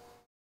have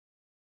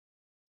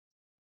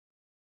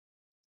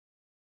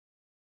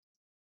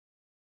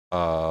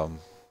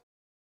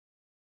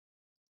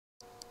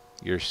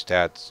your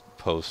stats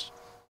post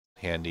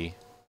handy.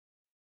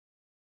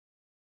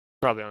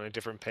 Probably on a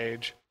different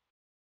page.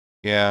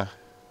 Yeah.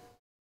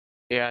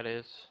 Yeah, it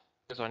is.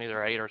 It's on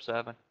either 8 or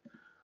 7.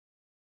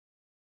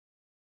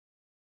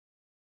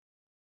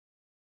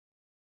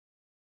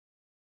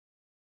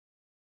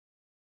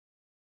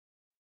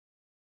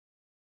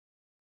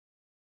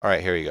 All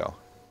right, here you go.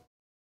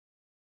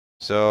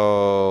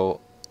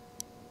 So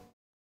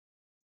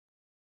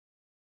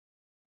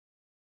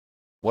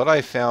what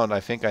I found, I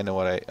think I know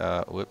what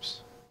I,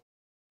 whoops.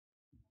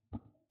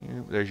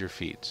 There's your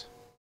feats.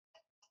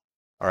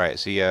 All right,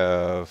 so you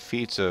have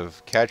feats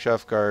of catch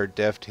off guard,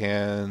 deft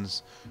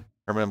hands,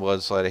 permanent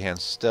blood, sleight of hand,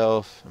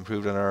 stealth,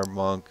 improved on our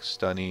monk,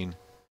 stunning.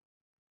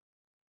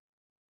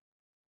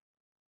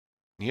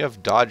 You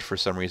have dodge for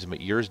some reason,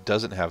 but yours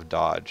doesn't have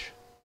dodge.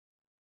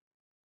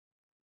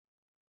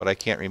 But I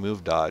can't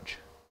remove dodge.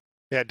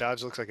 Yeah,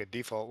 dodge looks like a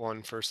default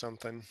one for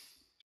something.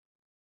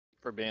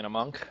 For being a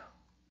monk.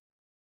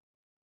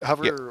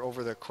 Hover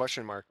over the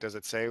question mark. Does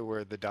it say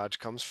where the dodge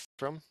comes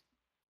from?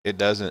 It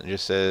doesn't. It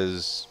just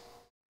says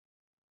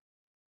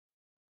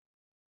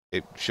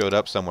it showed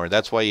up somewhere.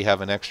 That's why you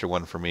have an extra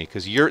one for me,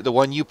 because the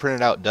one you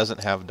printed out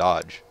doesn't have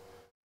dodge.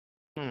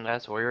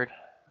 That's weird.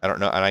 I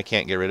don't know, and I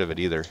can't get rid of it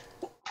either.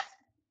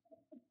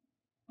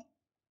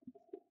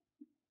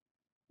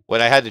 What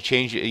I had to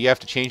change it, you have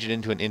to change it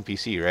into an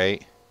NPC,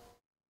 right?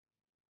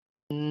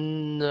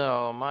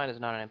 No, mine is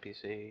not an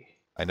NPC.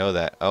 I know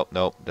that. Oh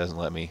nope, doesn't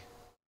let me.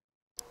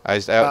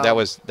 That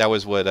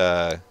was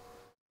what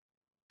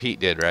Pete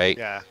did, right?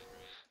 Yeah.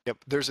 Yep.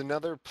 There's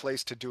another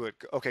place to do it.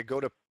 Okay, go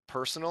to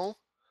Personal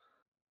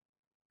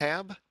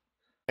tab,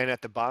 and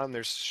at the bottom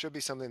there should be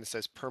something that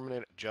says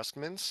Permanent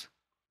Adjustments.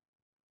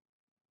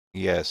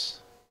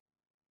 Yes.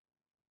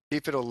 See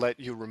if it'll let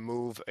you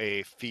remove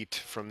a feat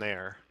from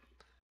there.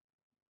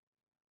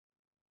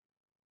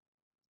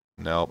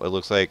 Nope, it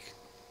looks like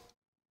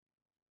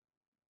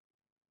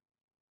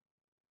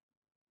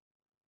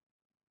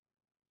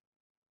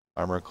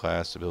armor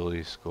class,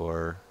 ability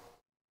score.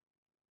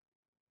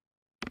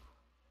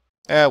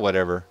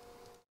 Whatever.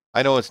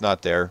 I know it's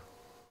not there.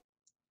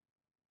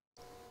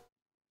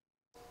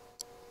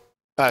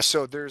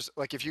 So there's,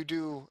 like, if you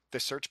do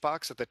the search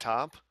box at the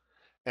top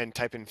and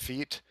type in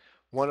feat,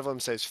 one of them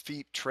says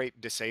feat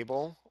trait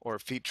disable or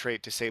feat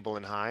trait disable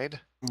and hide.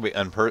 Wait,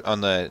 on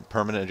the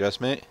permanent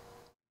adjustment?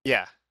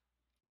 Yeah.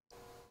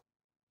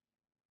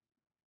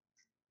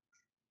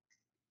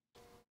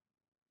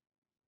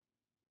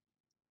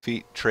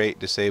 Feat, trait,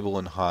 disable,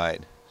 and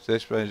hide.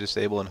 Search by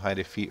disable and hide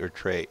a feat or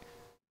trait.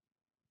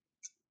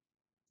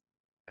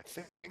 I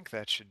think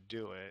that should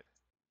do it.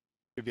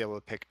 You'll be able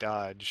to pick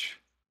dodge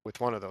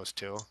with one of those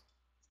two.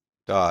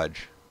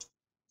 Dodge.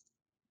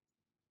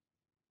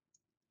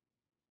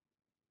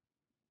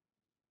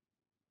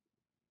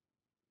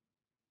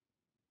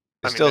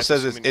 It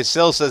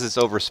still says it's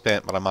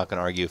overspent, but I'm not going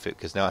to argue with it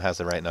because now it has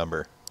the right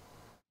number.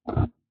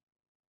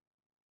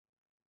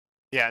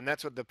 Yeah, and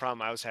that's what the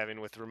problem I was having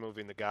with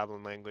removing the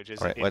goblin language is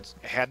Right, it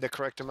had the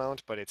correct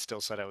amount, but it still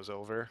said I was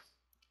over.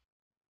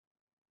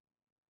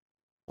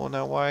 Well,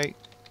 now why?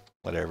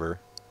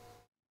 Whatever.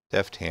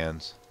 Deft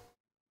hands.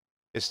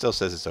 It still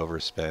says it's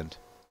overspent.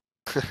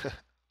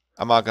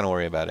 I'm not going to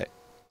worry about it.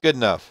 Good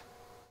enough.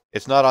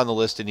 It's not on the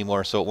list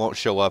anymore, so it won't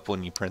show up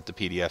when you print the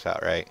PDF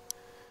out, right?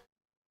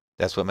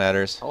 That's what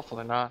matters?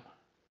 Hopefully not.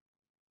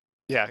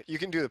 Yeah, you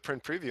can do the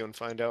print preview and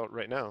find out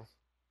right now.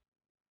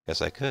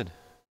 Yes, I could.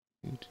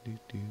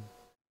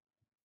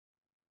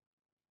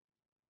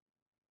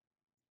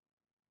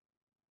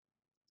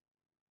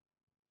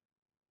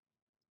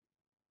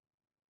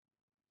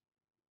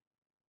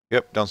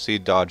 Yep, don't see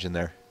dodge in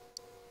there.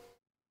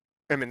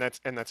 I mean,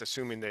 that's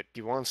assuming that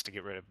he wants to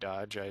get rid of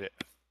dodge.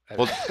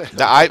 Well,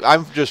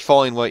 I'm just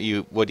following what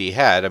he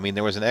had. I mean,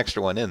 there was an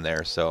extra one in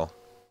there, so.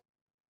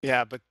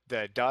 Yeah, but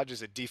the dodge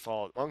is a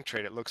default monk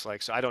trait. It looks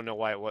like, so I don't know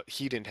why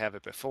he didn't have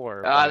it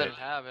before. I didn't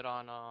have it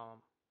on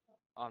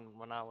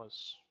when I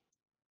was.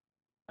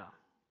 No.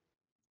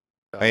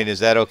 I mean, is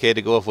that okay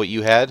to go with what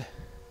you had?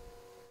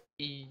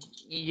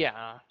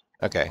 Yeah.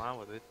 Okay. I'm fine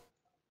with it.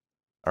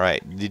 All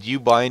right. Did you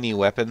buy any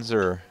weapons,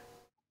 or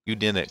you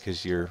didn't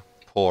because you're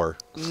poor?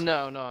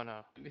 No.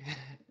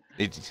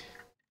 Did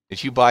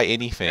you buy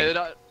anything?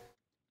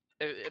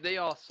 They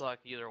all suck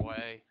either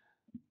way.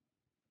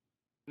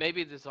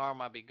 Maybe this arm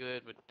might be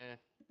good, but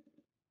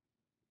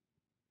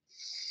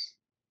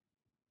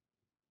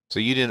So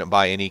you didn't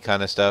buy any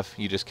kind of stuff?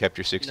 You just kept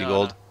your 60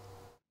 gold?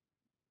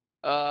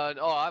 No.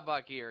 Oh, I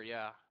bought gear,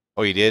 yeah.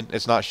 Oh, you did?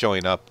 It's not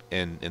showing up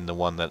in the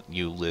one that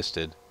you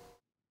listed.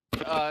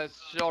 It's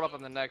showed up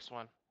in the next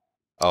one.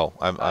 Oh,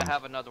 I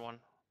have another one.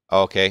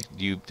 Oh, okay.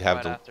 Do you have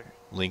right the after.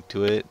 link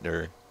to it,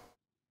 or?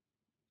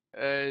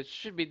 It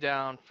should be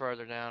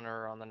further down,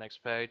 or on the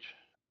next page.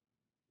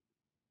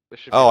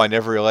 Oh, I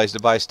never realized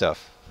to buy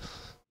stuff.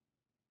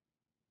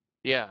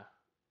 Yeah.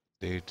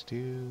 Here's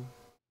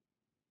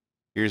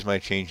my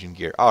change in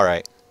gear. All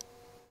right.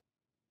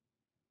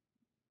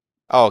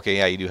 Oh, okay.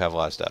 Yeah, you do have a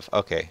lot of stuff.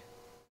 Okay.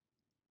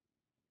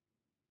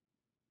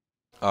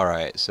 All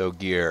right. So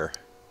gear.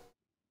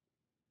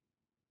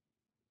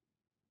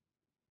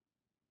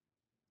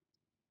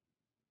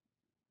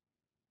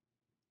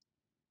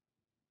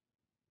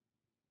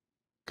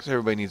 Because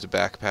everybody needs a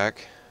backpack.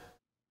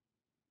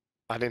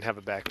 I didn't have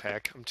a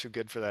backpack. I'm too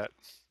good for that.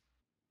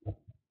 If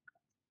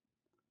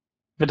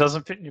it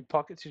doesn't fit in your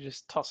pockets, you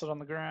just toss it on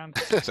the ground.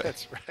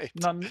 That's right.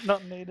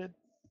 Not needed.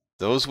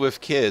 Those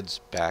with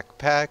kids,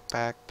 backpack,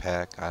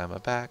 backpack. I'm a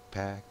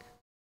backpack.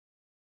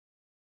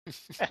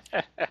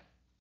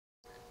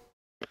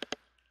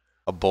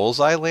 A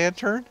bullseye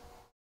lantern?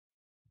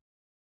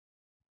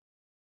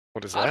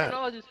 What is that? I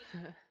don't know.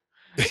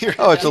 Just...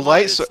 Oh, it's a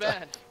light source.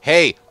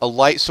 Hey, a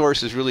light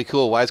source is really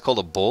cool. Why it's called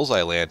a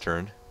bullseye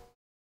lantern?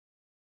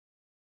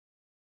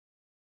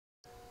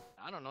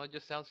 I don't know. It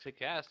just sounds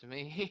kick-ass to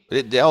me.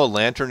 A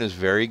lantern is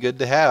very good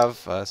to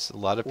have. A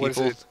lot of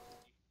people.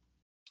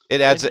 It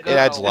adds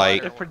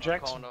light. It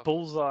projects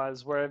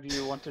bullseyes wherever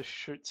you want to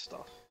shoot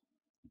stuff.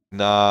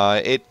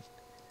 Nah, it.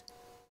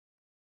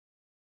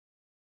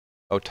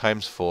 Oh,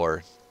 times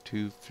 4.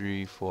 2,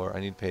 3, 4.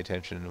 I need to pay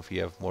attention if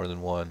you have more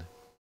than one.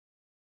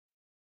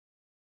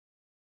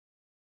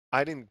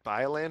 I didn't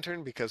buy a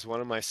lantern because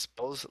one of my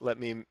spells let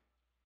me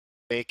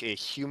make a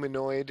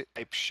humanoid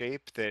type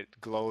shape that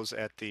glows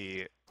at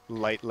the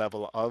light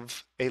level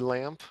of a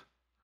lamp,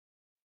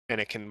 and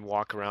it can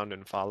walk around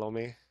and follow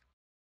me.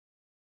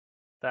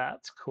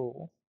 That's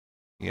cool.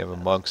 You have a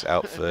monk's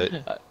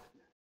outfit.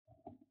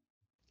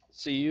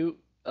 So you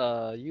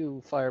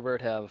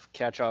Firebird have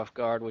catch off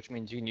guard, which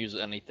means you can use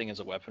anything as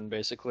a weapon,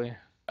 basically.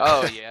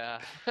 Oh yeah.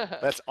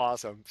 That's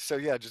awesome. So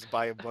yeah, just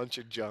buy a bunch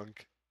of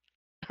junk.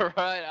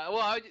 Right.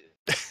 Well, I'm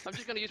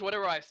just gonna use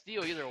whatever I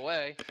steal either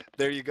way.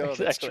 There you go.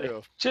 Exactly.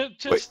 That's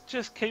true.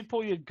 Just keep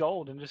all your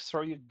gold and just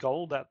throw your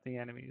gold at the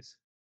enemies.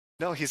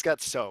 No, he's got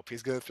soap.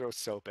 He's gonna throw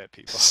soap at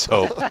people.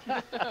 Soap.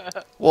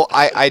 Well,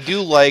 I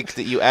do like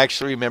that you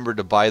actually remembered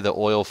to buy the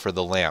oil for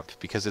the lamp,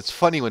 because it's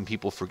funny when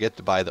people forget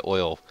to buy the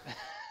oil.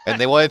 And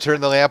they want to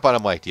turn the lamp on.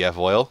 I'm like, do you have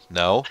oil?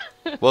 No.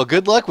 Well,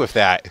 good luck with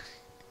that.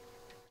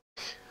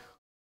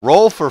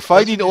 Roll for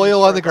finding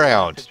oil on the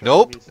ground.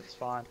 Nope. It's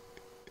fine.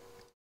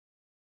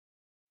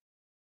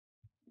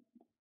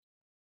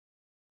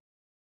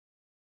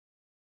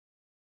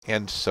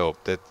 And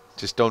soap.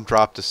 Just don't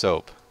drop the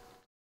soap.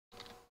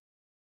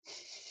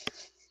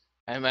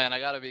 Hey man, I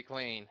gotta be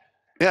clean.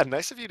 Yeah,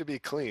 nice of you to be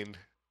clean.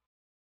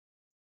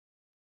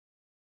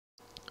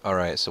 All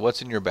right. So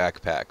what's in your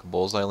backpack?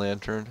 Bullseye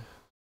lantern.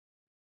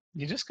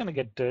 You're just gonna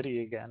get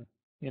dirty again.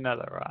 You know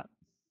that, right?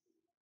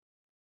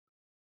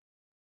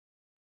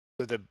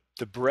 So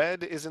the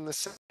bread is in the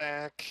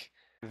sack,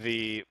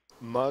 the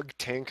mug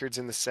tankard's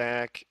in the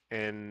sack,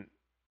 and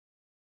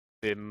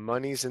the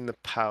money's in the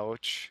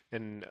pouch,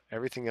 and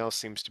everything else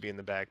seems to be in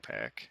the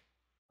backpack.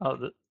 Oh,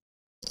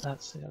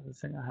 that's the other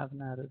thing I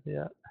haven't added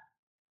yet.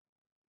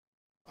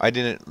 I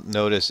didn't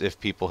notice if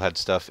people had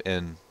stuff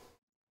in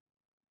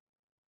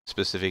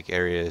specific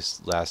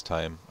areas last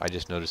time. I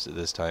just noticed it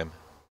this time.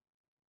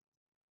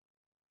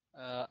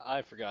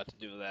 I forgot to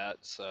do that,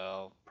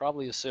 so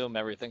probably assume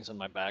everything's in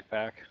my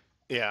backpack.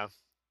 Yeah.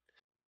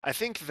 I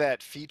think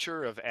that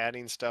feature of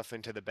adding stuff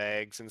into the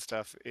bags and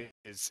stuff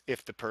is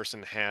if the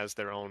person has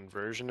their own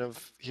version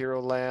of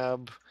Hero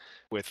Lab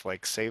with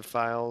like save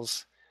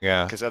files.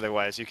 Yeah. Because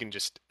otherwise you can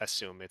just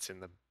assume it's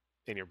in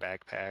your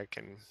backpack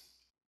and.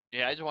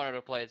 Yeah, I just wanted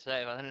to play it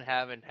safe. I didn't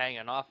have it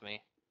hanging off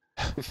me.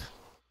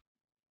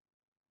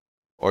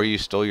 Or you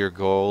stole your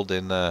gold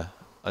in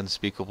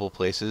unspeakable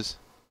places.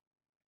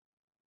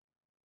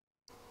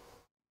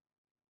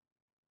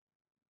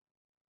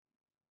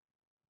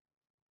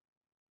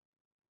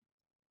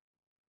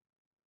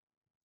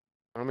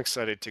 I'm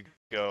excited to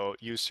go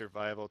use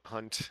survival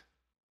hunt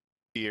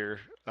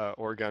deer,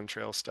 Oregon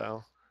Trail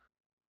style.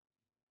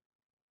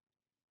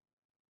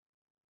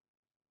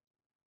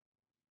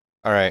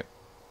 All right.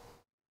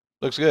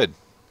 Looks good.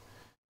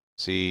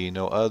 See,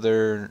 no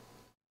other.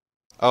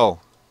 Oh,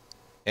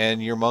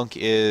 and your monk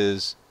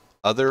is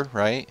other,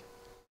 right?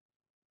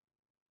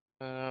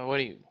 What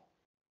do you?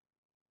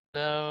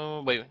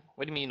 No, wait.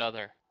 What do you mean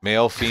other?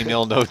 Male,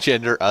 female, no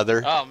gender,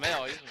 other. Oh,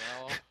 male. He's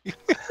male.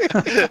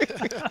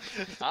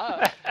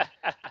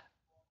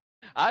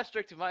 I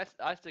stick to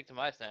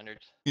my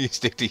standards. You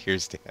stick to your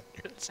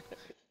standards.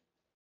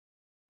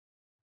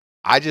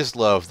 I just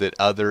love that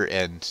other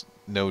and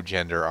no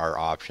gender are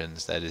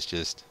options. That is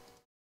just.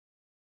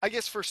 I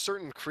guess for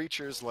certain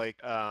creatures, like,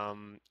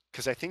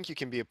 because I think you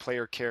can be a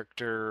player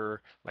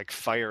character like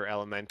fire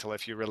elemental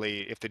if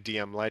the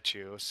DM lets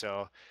you.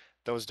 So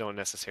those don't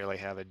necessarily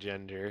have a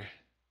gender.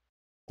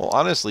 Well,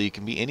 honestly, you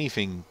can be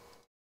anything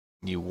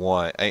you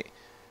want.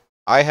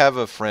 I have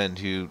a friend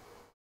who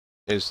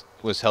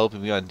was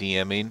helping me on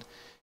DMing,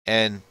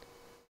 and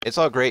it's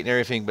all great and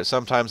everything, but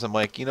sometimes I'm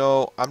like,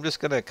 I'm just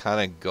gonna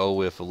kind of go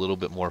with a little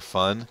bit more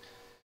fun.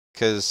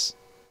 Because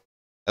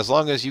as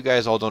long as you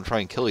guys all don't try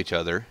and kill each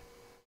other,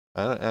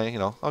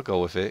 I'll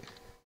go with it.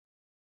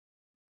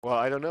 Well,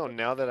 I don't know.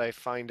 Now that I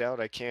find out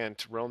I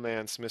can't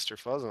romance Mr.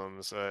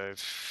 Fuzzums,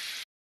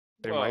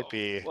 there might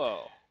be.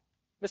 Whoa.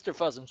 Mr.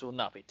 Fuzzums will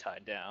not be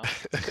tied down.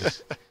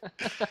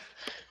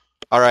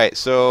 All right,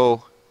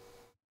 so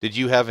did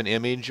you have an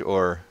image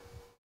or?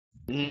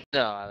 No,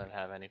 I don't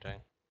have anything.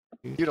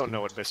 You don't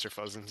know what Mr.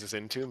 Fuzzums is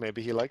into.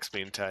 Maybe he likes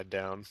being tied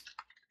down.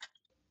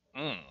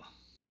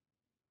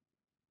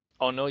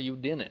 Oh, no, you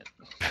didn't.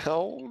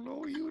 Oh,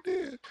 no, you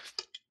did.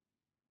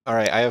 All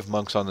right, I have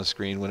monks on the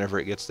screen whenever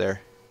it gets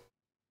there.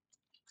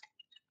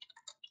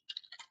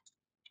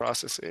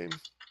 Processing.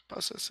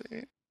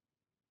 Processing.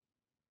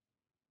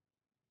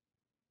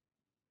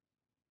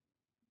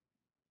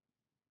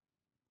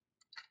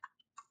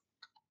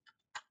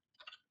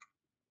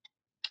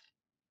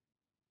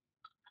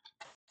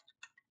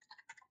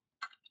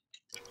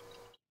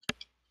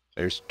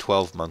 There's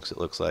 12 monks, it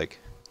looks like.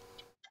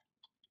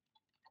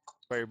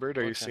 Firebird,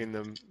 are you seeing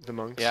the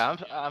monks? Yeah,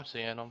 I'm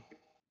seeing them.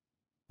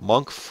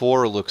 Monk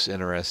 4 looks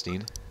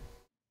interesting.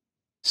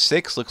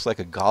 6 looks like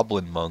a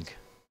goblin monk.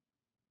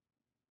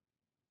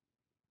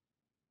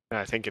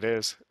 I think it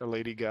is. A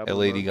lady goblin. A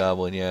lady monk.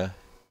 goblin, yeah.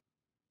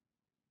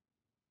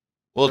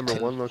 Well, Number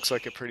 1 looks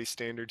like a pretty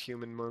standard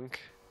human monk.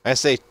 I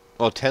say,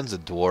 well, 10's a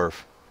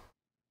dwarf.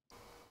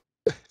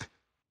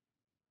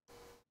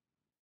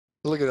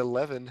 Look at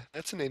 11.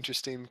 That's an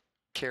interesting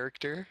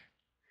character.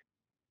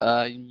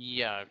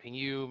 Yeah. Can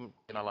you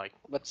like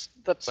That's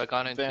click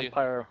on it?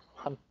 Vampire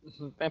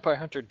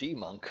Hunter D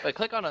monk. Like,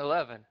 click on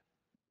 11.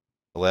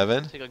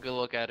 11? Take a good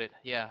look at it.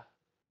 Yeah.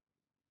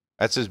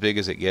 That's as big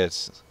as it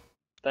gets.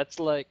 That's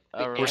like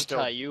the We're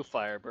anti-you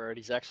Firebird.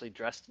 He's actually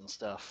dressed in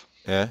stuff.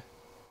 Yeah?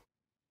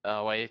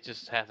 Oh, wait, it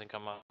just hasn't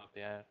come up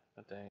yet,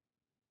 I think.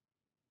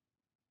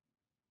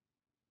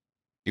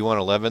 You want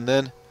 11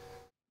 then?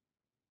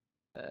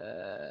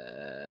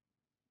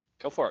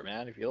 Go for it,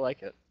 man, if you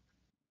like it.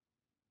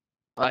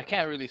 I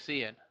can't really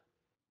see it.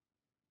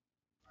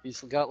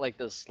 He's got like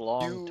this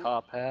long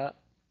top hat.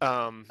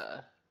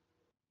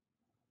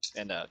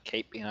 And a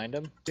cape behind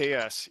him.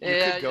 Yes, you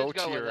could go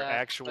to your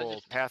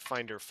actual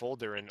Pathfinder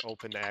folder and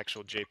open the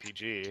actual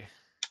JPG.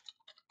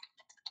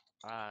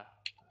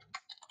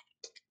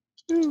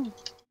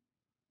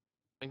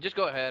 Just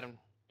go ahead and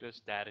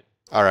just add it.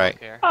 All right.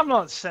 I'm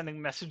not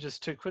sending messages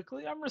too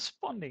quickly. I'm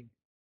responding.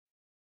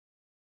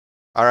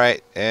 All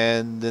right,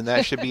 and then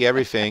that should be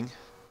everything.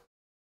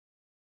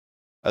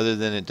 Other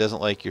than it doesn't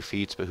like your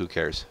feats, but who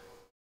cares?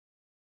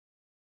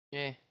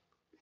 Yeah.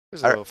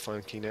 There's a little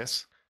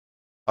funkiness.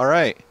 All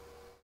right.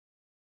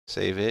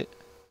 Save it.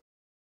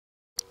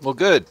 Well,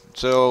 good.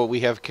 So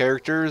we have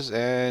characters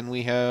and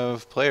we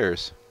have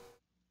players.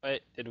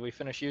 Wait, did we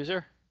finish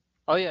user?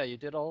 Oh yeah, you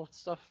did all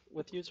stuff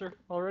with user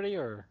already,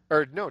 or?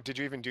 Or no, did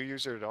you even do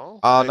user at all?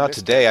 Not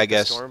today, I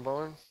guess.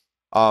 Stormborn?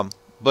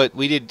 But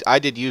I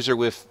did user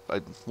with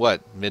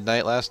what,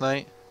 midnight last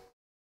night?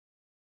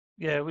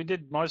 Yeah, we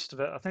did most of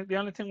it. I think the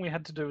only thing we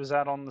had to do was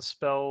add on the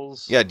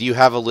spells. Yeah, do you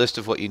have a list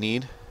of what you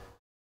need?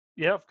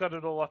 Yeah, I've got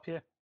it all up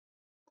here.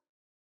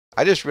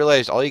 I just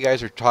realized all you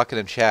guys are talking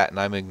in chat and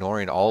I'm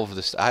ignoring all of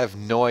this. I have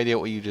no idea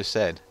what you just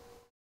said.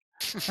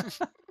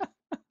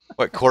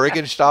 What,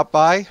 Corrigan stopped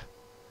by?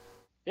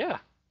 Yeah.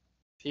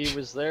 He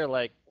was there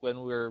like when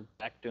we were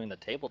back doing the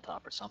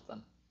tabletop or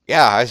something.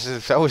 Yeah,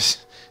 that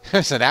was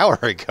an hour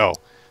ago.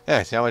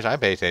 Yeah, see how much I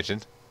pay attention.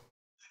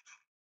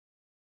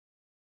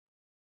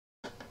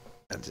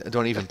 I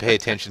don't even pay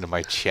attention to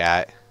my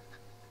chat.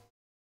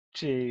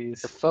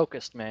 Jeez. You're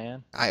focused,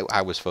 man.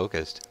 I was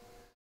focused.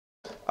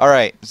 All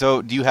right,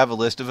 so do you have a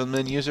list of them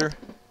then, user?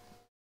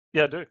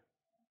 Yeah, I do.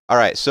 All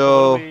right,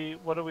 so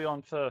what are we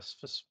on first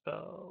for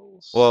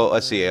spells? Well,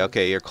 let's see.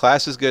 Okay, your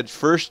class is good.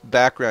 First,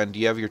 background. Do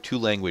you have your 2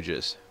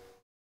 languages?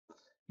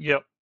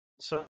 Yep.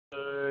 So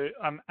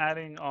I'm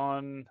adding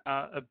on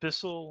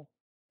Abyssal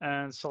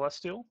and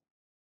Celestial.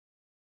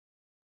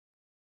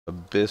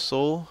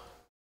 Abyssal.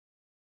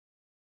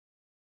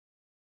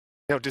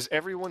 Now, does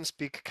everyone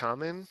speak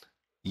Common?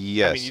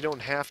 Yes. I mean, you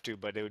don't have to,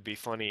 but it would be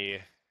funny.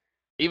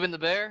 Even the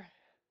bear?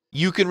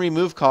 You can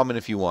remove Common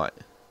if you want.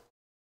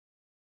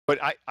 But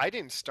I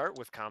didn't start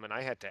with Common.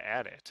 I had to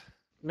add it.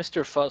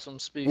 Mr.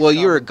 Fuzzum speaks. Well,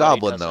 you're a Common,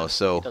 goblin though,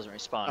 so he doesn't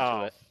respond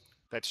to it.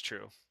 That's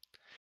true.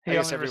 I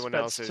guess everyone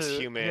else is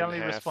human. He only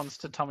responds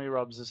to tummy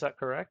rubs. Is that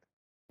correct?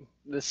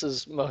 This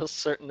is most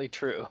certainly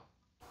true.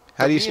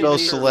 How do you spell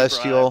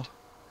celestial?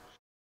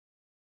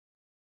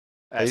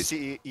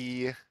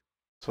 C-E.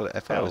 That's what I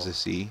thought it was a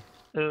C.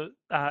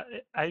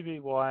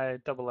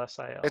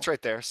 A-B-Y-S-S-A-L. It's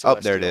right there. Oh,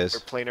 there it is. Or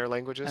planar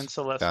languages. And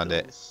Celestial. Found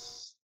it.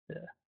 Yeah.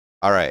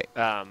 All right.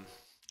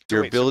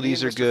 Your so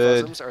abilities me are and Mr.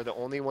 good. Fuzzums are the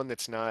only one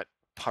that's not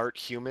part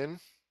human.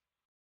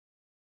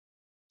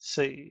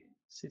 C.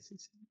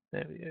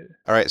 There we go.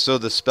 All right, so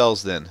the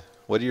spells then.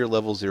 What are your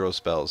level 0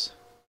 spells?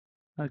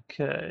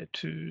 Okay,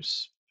 2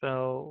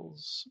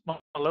 spells. My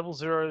level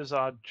 0s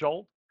are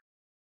Jolt.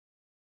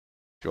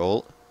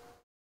 Jolt.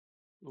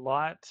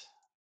 Light.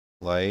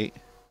 Light.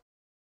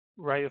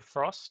 Ray of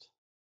Frost.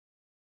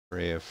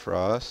 Ray of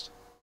Frost.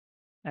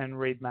 And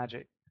read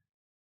magic.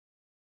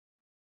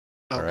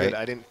 Oh, All good. right.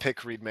 I didn't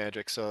pick read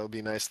magic, so it'll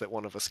be nice that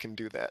one of us can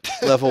do that.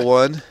 Level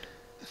 1.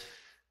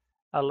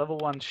 A level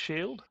 1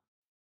 shield.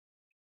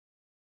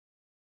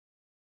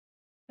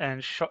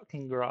 And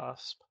shocking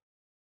grasp.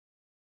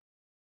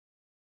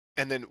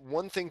 And then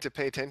one thing to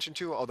pay attention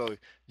to, although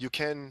you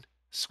can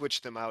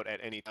switch them out at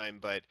any time,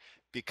 but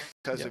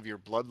because of your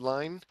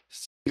bloodline,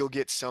 you'll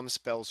get some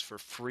spells for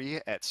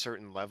free at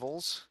certain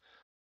levels.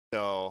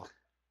 So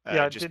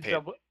yeah, just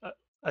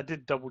I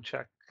did double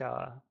check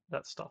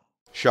that stuff.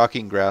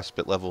 Shocking Grasp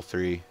at level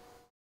 3.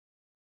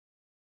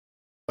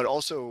 But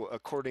also,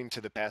 according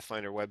to the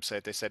Pathfinder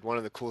website, they said one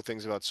of the cool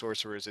things about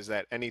sorcerers is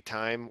that any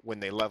time when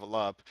they level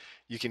up,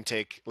 you can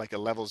take like a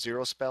level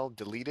 0 spell,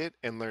 delete it,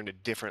 and learn a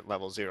different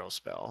level 0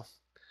 spell.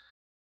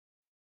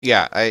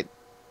 Yeah,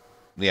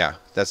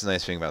 that's the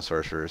nice thing about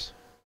sorcerers.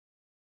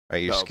 All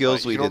right, your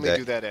skills, we you can did only that.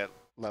 do that at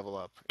level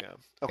up. Yeah.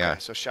 Okay, Yeah.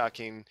 so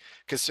shocking,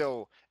 because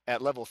so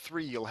at level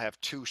 3 you'll have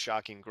 2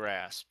 shocking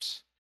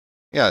grasps.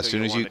 Yeah, as So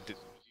soon as you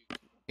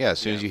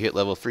as Yeah. you hit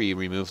level 3, you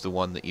remove the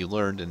one that you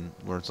learned and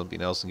learn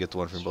something else and get the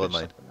one from Switch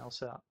Bloodline. something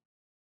else out.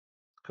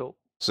 Cool.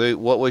 So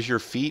what was your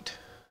feat?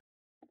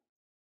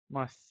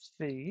 My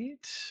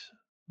feat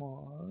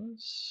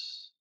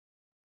was...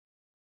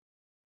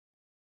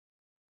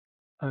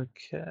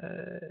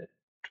 Okay.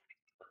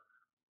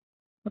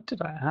 What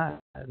did I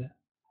add?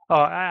 Oh,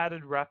 I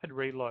added rapid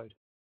reload.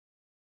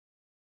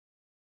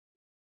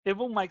 It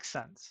will make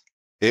sense.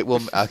 It will.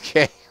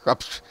 Okay,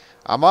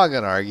 I'm not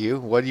gonna argue.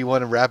 What do you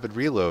want in rapid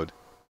reload?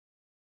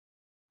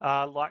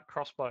 Light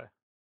crossbow.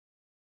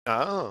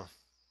 Oh.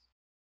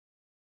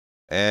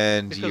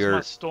 And because my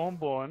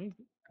Stormborn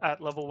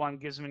at level 1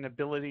 gives me an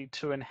ability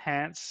to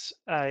enhance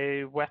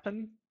a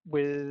weapon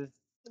with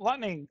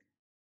lightning.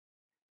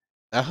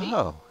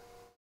 Oh.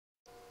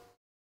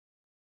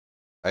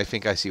 I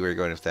think I see where you're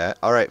going with that.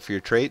 All right, for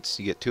your traits,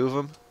 you get 2 of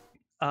them.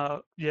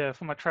 Yeah,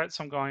 for my traits,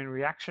 I'm going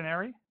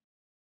reactionary.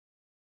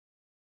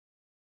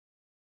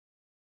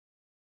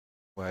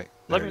 Right.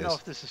 Let me know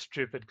if this is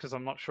stupid because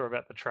I'm not sure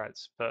about the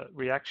traits, but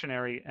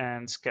reactionary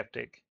and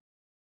skeptic.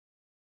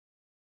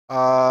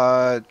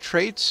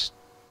 Traits.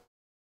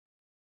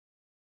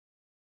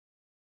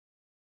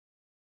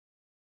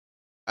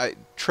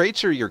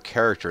 Traits are your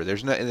character.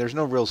 There's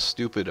no real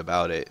stupid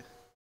about it.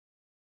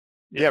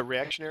 Yeah,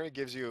 reactionary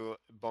gives you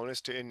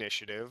bonus to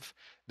initiative.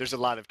 There's a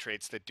lot of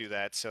traits that do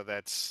that, so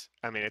it's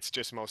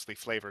just mostly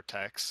flavor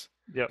text.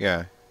 Yep.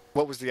 Yeah.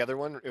 What was the other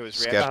one? It was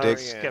Skeptic.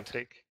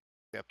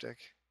 Skeptic.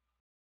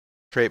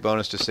 Trait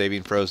bonus to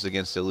saving throws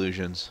against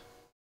illusions.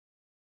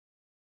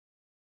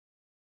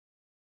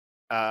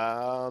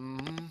 That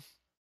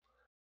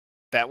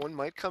one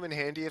might come in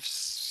handy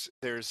if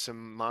there's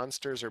some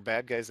monsters or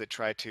bad guys that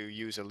try to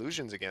use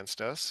illusions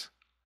against us.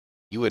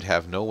 You would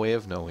have no way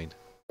of knowing.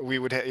 We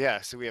would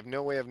so we have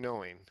no way of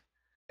knowing.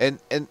 And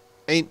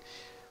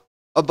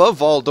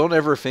above all, don't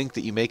ever think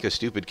that you make a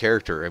stupid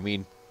character. I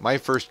mean, my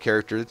first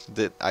character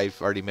that I've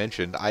already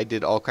mentioned, I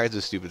did all kinds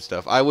of stupid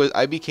stuff.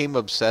 I became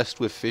obsessed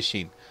with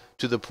fishing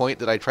to the point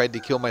that I tried to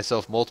kill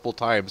myself multiple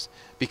times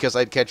because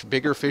I'd catch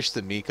bigger fish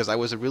than me because I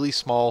was a really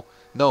small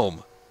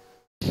gnome.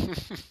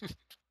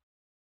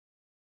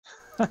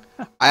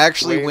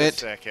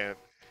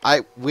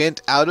 I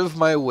went out of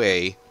my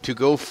way to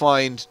go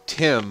find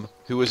Tim,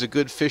 who was a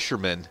good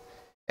fisherman,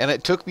 and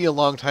it took me a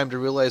long time to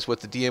realize what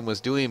the DM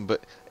was doing,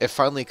 but it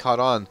finally caught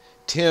on.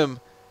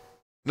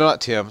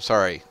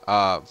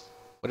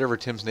 Whatever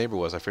Tim's neighbor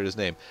was, I forget his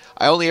name.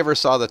 I only ever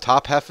saw the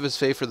top half of his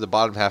face or the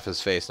bottom half of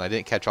his face, and I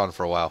didn't catch on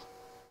for a while.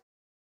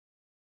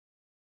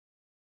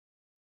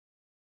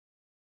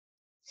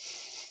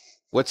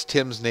 What's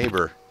Tim's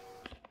neighbor?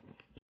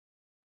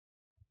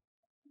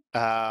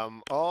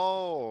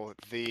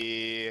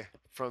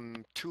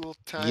 From Tool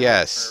Time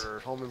Yes. or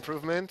Home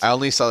Improvement? I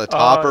only saw the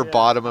top or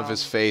bottom of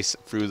his face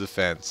through the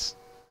fence.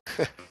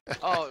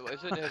 Oh,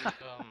 is it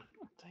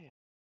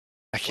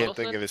I can't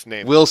think of his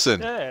name.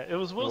 Wilson. Yeah, it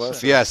was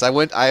Wilson. Yes, I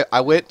went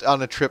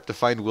on a trip to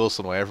find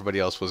Wilson while everybody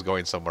else was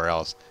going somewhere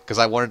else because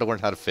I wanted to learn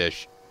how to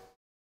fish.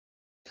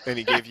 And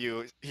he gave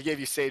you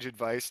sage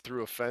advice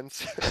through a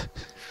fence.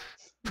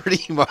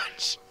 Pretty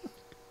much.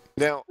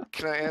 Now,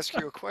 can I ask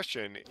you a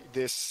question?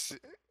 This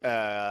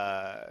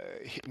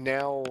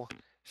now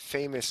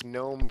famous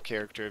gnome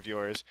character of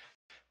yours,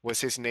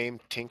 was his name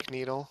Tink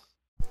Needle?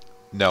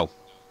 No.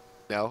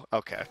 No?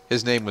 Okay.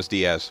 His name was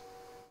Diaz.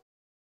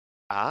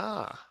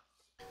 Ah.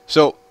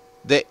 So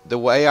the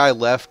way I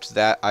left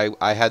that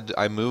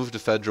I moved to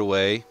Federal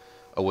Way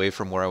away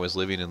from where I was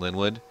living in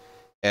Linwood,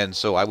 and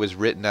so I was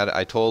written out.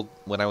 I told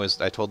the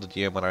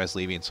GM when I was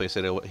leaving, so he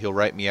said he'll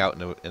write me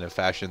out in a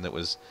fashion that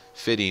was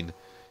fitting.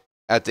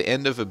 At the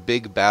end of a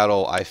big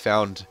battle, I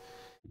found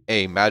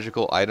a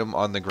magical item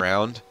on the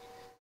ground,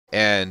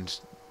 and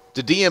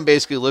the DM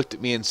basically looked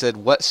at me and said,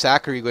 "What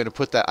sack are you going to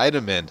put that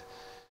item in?"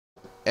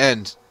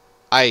 And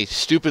I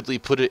stupidly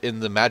put it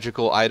in the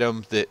magical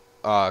item that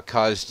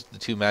caused the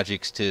two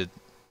magics to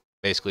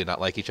basically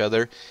not like each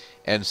other.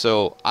 And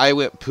so I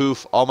went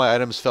poof, all my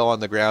items fell on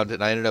the ground,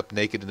 and I ended up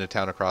naked in a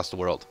town across the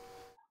world.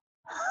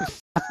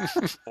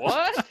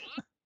 What?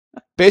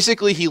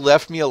 Basically, he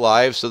left me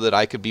alive so that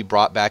I could be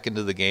brought back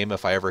into the game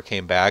if I ever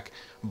came back,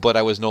 but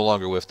I was no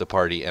longer with the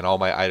party, and all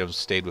my items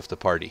stayed with the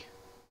party.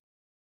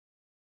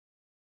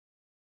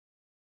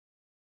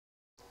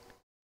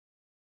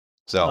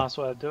 So Nice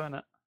way of doing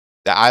it.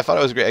 I thought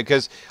it was great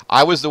because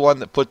I was the one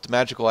that put the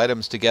magical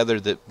items together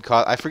that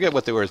I forget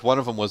what they were. One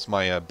of them was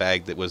my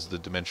bag that was the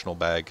dimensional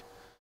bag.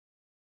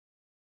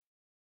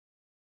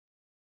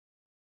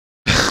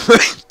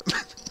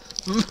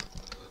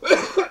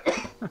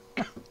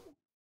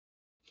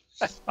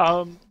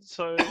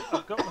 So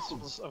I've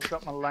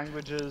got my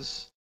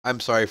languages. I'm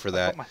sorry for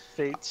that. I've got my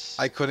feats.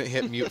 I couldn't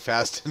hit mute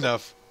fast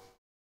enough.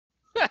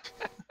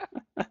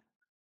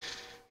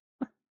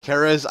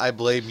 Karaz, I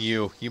blame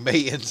you. You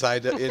may end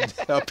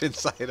up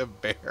inside a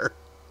bear.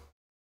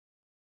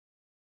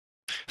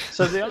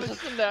 So the This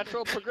is the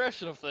natural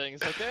progression of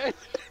things, okay?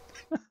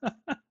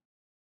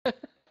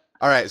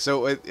 All right.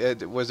 So,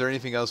 was there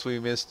anything else we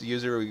missed,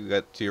 user? We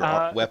got to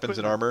your weapons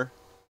and armor.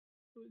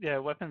 Yeah,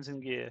 weapons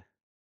and gear.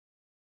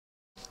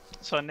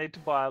 So I need to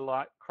buy a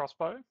light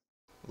crossbow.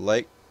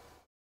 Light.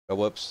 Oh,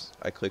 whoops!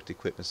 I clicked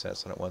equipment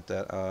stats. I don't want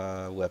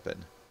that.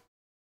 Weapon.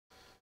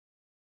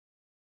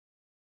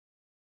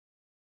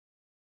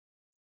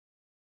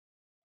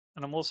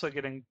 And I'm also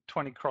getting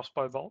 20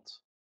 crossbow bolts.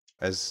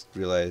 As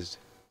realized.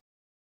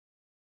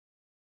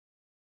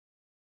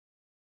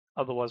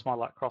 Otherwise, my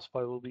light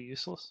crossbow will be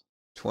useless.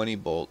 20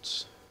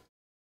 bolts.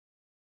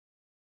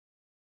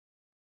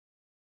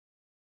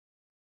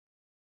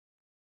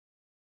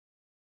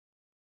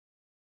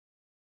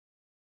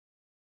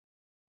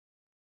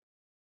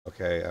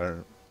 Okay, I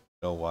don't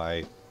know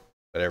why.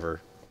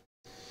 Whatever.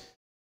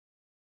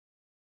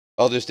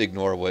 I'll just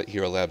ignore what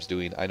Hero Lab's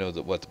doing. I know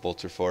what the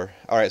bolts are for.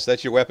 All right, so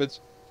that's your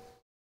weapons?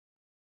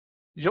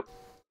 Yep.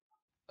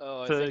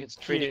 Oh, I think it's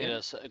treating it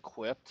as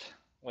equipped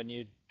when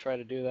you try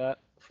to do that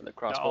for the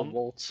crossbow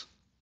bolts.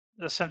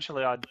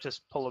 Essentially, I'd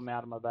just pull them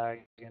out of my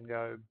bag and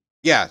go.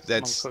 Yeah,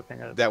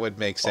 that would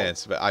make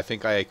sense. But I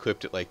think I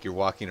equipped it like you're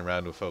walking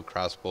around with a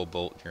crossbow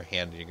bolt in your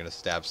hand and you're going to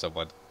stab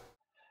someone.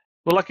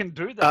 Well, I can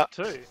do that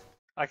too.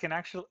 I can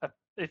actually,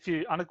 if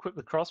you unequip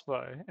the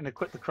crossbow and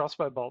equip the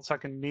crossbow bolts, I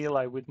can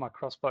melee with my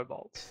crossbow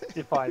bolts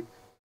if I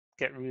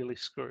get really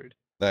screwed.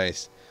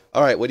 Nice.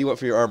 All right, what do you want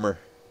for your armor?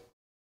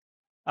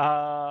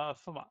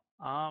 For my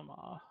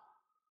armor.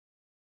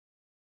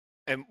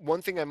 And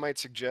one thing I might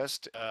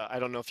suggest, I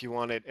don't know if you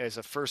want it as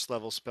a first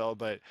level spell,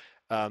 but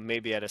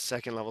maybe at a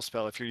second level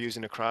spell if you're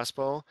using a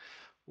crossbow.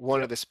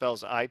 One of the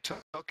spells I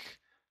took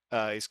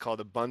is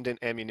called Abundant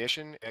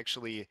Ammunition.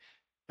 Actually,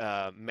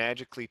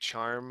 magically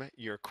charm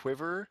your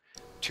quiver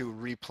to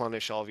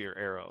replenish all of your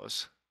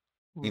arrows.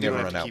 You never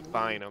don't run have to out. keep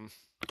buying them.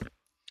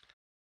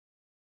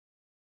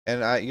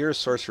 And you're a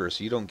sorcerer,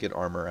 so you don't get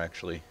armor,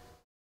 actually.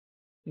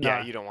 No.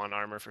 Yeah, you don't want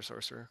armor for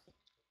sorcerer.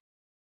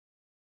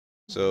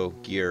 So,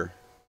 gear.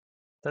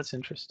 That's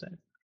interesting.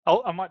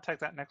 Oh, I might take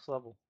that next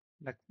level.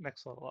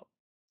 Next level up.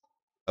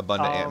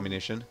 Abundant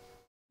ammunition?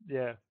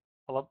 Yeah.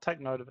 I'll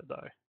take note of it,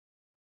 though.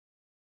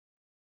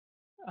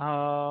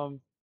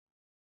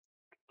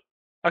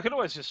 I could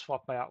always just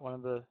swap out one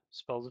of the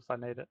spells if I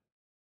need it.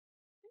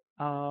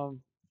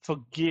 For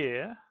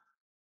gear,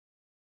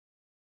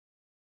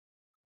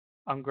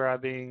 I'm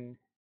grabbing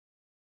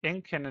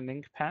ink and an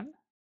ink pen.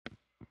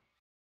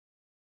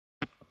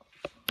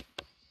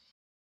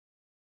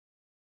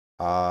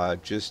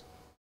 Just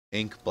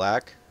ink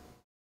black?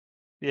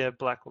 Yeah,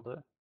 black will do.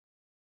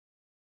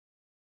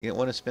 You don't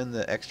want to spend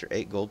the extra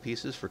 8 gold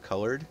pieces for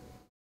colored?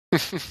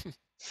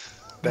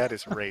 That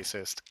is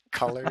racist.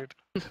 Colored?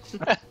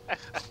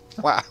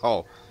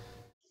 Wow.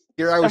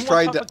 Here I was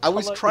trying to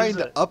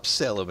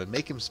upsell him and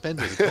make him spend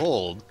his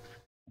gold.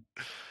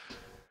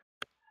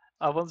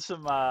 I want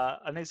some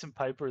I need some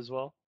paper as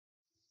well.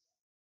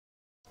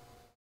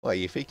 What,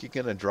 you think you're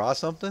gonna draw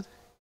something?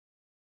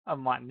 I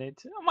might need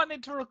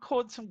to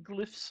record some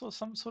glyphs or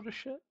some sort of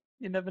shit.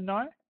 You never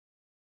know.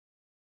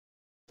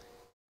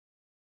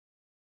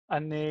 I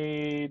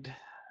need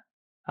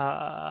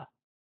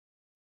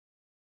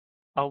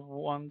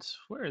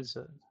where is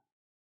it?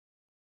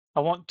 I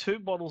want 2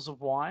 bottles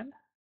of wine.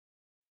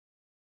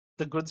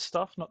 The good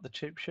stuff, not the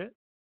cheap shit.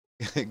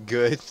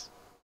 Good?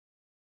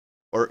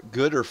 Or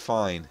good or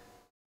fine?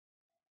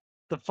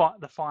 The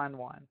fine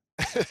wine.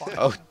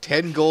 Oh,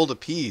 10 gold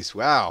apiece.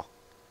 Wow.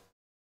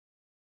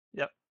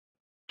 Yep.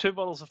 2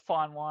 bottles of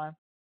fine wine.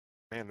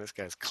 Man, this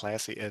guy's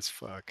classy as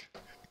fuck.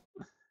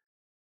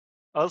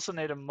 I also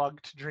need a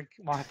mug to drink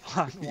my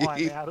fine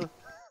wine out of.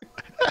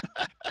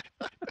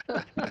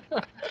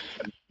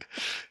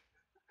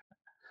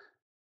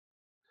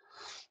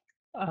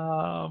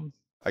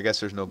 I guess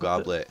there's no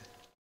goblet.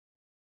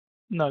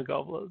 No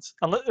goblets.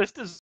 Unless if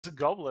there's a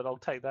goblet, I'll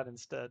take that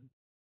instead.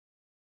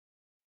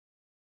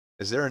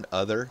 Is there an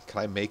other?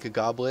 Can I make a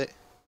goblet?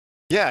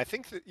 Yeah, I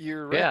think that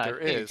you're right. Yeah, there I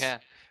think is. you can.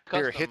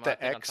 Here, Custom, hit the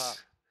I think,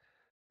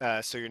 on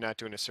X, so you're not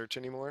doing a search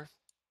anymore.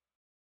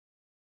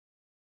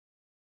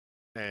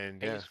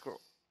 And yeah,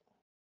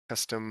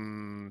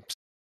 custom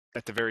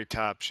at the very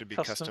top should be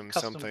custom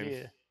something.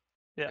 Gear.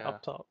 Yeah,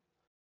 up top.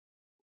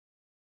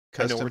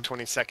 Custom I know we're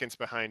 20 seconds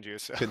behind you,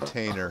 so.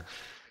 Container.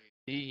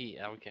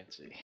 Yeah, we can't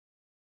see.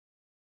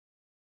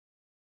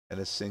 And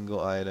a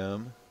single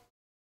item.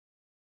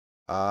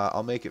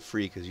 I'll make it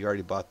free because you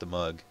already bought the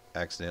mug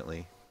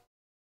accidentally.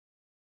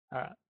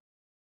 Alright.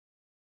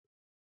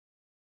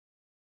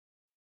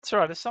 It's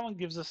alright, if someone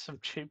gives us some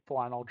cheap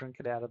wine, I'll drink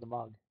it out of the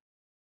mug.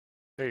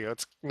 There you go.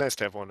 It's nice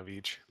to have one of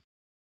each.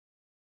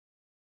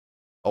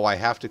 Oh, I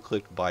have to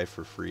click buy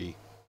for free.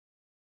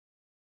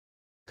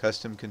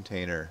 Custom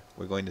container.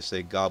 We're going to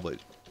say goblet.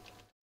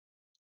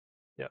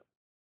 Yep.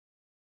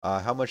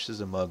 How much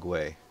does a mug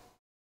weigh?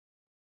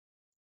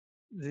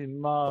 The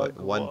mug.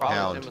 What, 1 Probably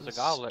pound? same as a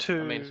goblet.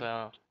 I mean,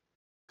 so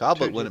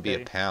Goblet wouldn't be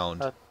a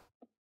pound.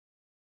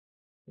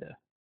 Yeah.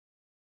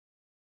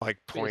 Like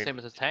be the point. same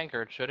as a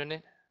tankard, shouldn't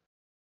it?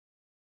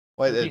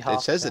 Well, It'd be it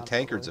half says a a pound,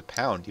 tankard's probably. a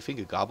pound. Do you think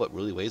a goblet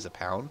really weighs a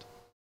pound?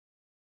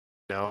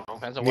 No,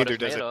 Depends on what neither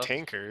it's does made a of.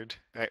 tankard.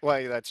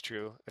 Well, that's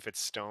true. If it's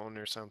stone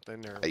or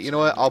something, or You know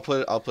what? I'll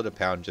ceramic. put a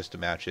pound just to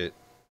match it.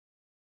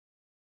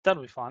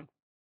 That'll be fine.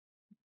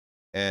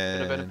 Could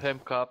have been a And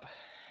pimp cup.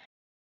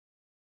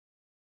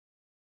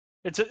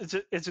 It's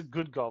a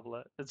good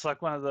goblet. It's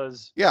like one of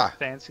those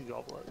fancy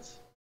goblets.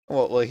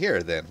 well,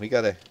 here then we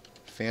got a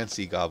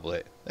fancy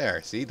goblet.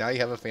 There, see, now you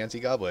have a fancy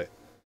goblet.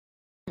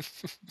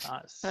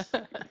 Nice.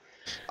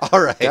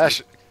 All right.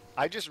 Gosh,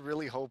 I just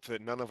really hope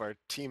that none of our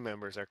team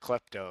members are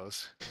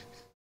kleptos.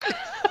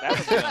 That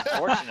would be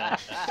unfortunate.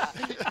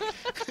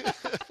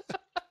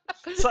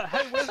 It's like,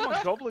 hey, where's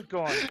my goblet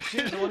gone?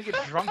 Jeez, I want to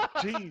get drunk.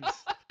 Jeez.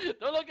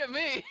 Don't look at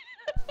me.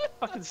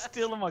 Fucking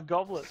stealing my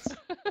goblets.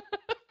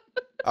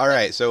 All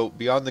right, so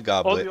beyond the Or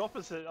goblet. the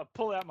opposite. I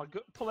pull out my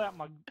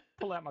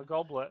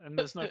goblet, and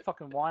there's no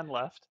fucking wine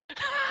left.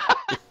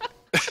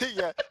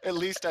 Yeah, at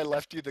least I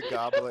left you the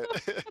goblet.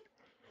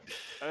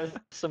 I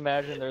just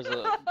imagine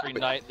every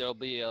night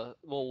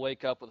we'll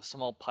wake up with a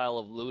small pile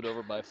of loot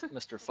over by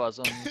Mr.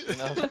 Fuzzums, you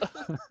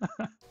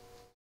know?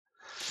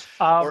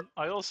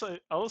 I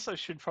also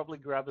should probably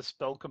grab a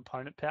spell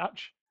component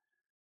pouch.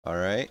 All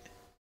right.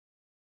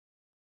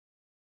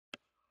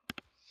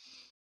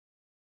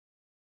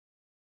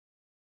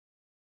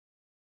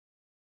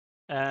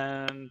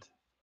 And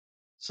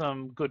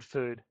some good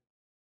food.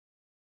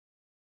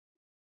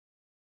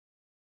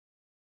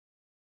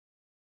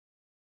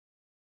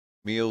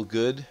 Meal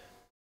good.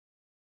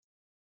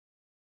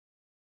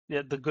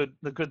 Yeah, the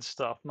good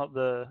stuff, not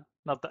the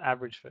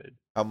average food.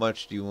 How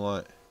much do you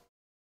want?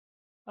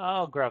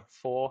 I'll grab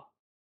 4.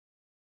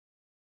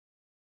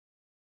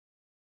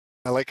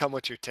 I like how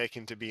much you're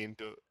taking to being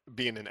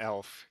an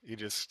elf. You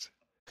just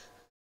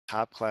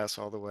top class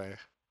all the way.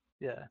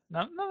 Yeah,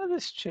 none of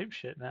this cheap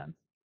shit, man.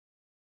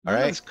 All None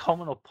of right. this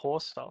common or poor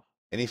stuff.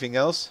 Anything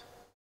else?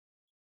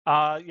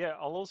 Yeah,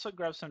 I'll also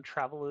grab some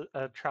traveler's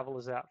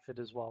outfit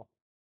as well.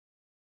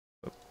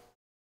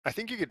 I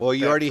think you could. Well,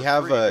 you already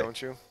have free,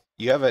 don't you?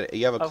 You have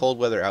a cold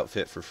weather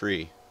outfit for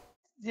free.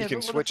 Yeah, you can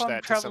but what switch if I'm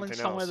that to traveling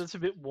something somewhere else. that's a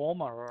bit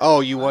warmer? Or Oh,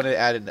 you want to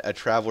add a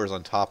traveler's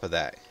on top of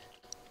that?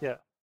 Yeah.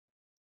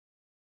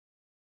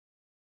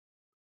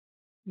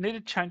 Need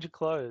a change of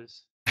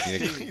clothes.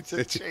 It's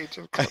a change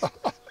of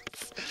clothes.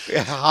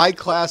 High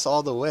class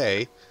all the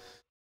way.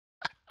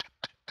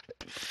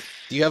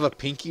 Do you have a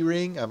pinky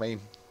ring? I mean,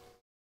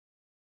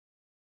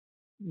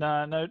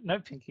 No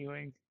pinky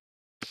ring.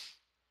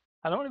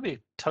 I don't want to be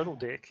a total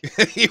dick.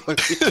 You want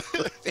to be a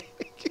total dick.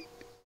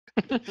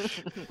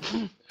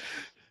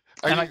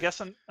 And I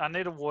guess I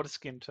need a water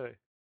skin too.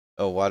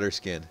 Oh, water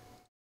skin.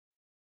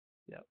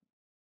 Yep.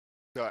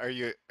 So are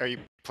you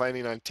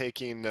planning on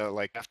taking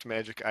like craft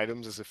magic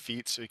items as a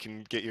feat so you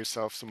can get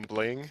yourself some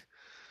bling?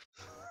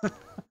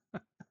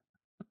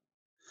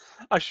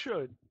 I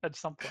should at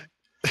some point.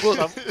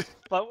 Well,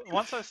 but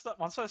once I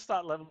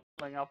start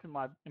leveling up in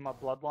my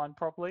bloodline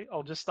properly,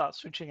 I'll just start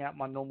switching out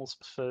my normals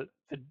for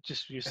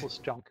just useless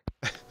junk.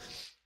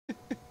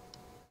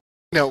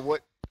 Now,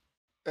 what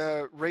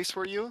race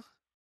were you?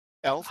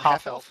 Elf?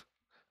 Half elf?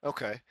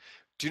 Okay.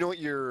 Do you know what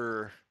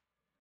your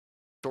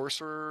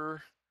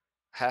sorcerer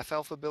half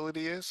elf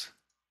ability is?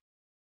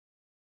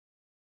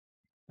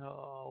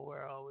 Oh,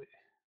 where are we?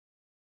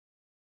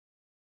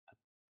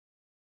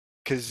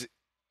 Because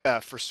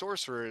for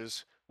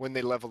sorcerers, when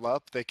they level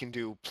up, they can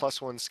do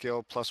 +1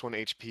 skill, +1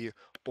 HP,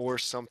 or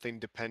something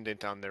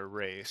dependent on their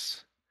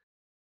race.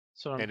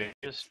 So I'm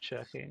just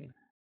checking.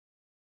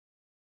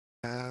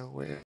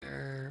 Where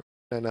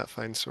did I not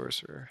find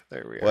sorcerer?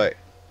 There we are. What?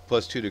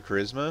 +2 to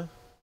charisma?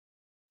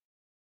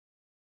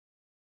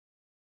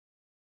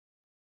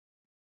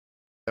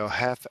 So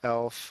half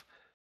elf.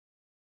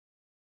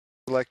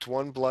 Select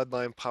one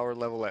bloodline power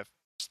level at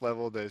first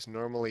level that is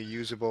normally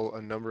usable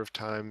a number of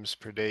times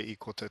per day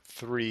equal to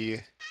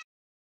 3.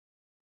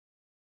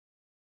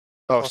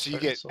 Oh, so you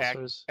get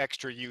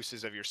extra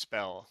uses of your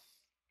spell.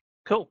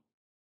 Cool.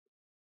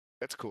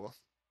 That's cool.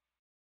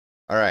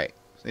 All right.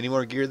 Any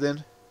more gear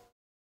then?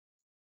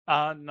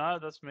 No,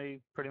 that's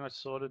me pretty much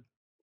sorted.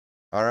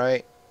 All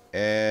right.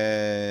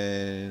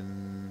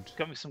 And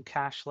Got me some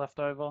cash left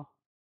over.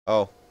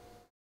 oh,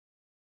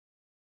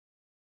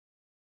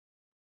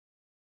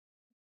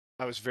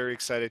 I was very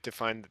excited to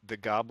find the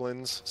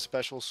Goblin's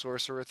special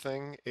sorcerer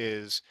thing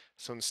is,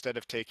 so instead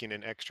of taking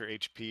an extra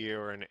HP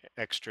or an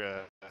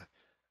extra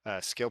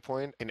skill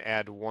point, and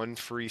add one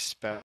free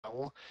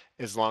spell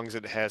as long as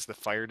it has the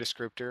fire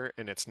descriptor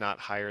and it's not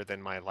higher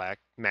than my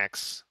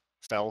max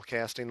spell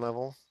casting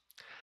level.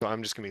 So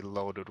I'm just going to be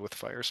loaded with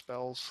fire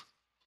spells.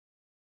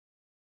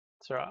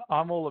 That's right.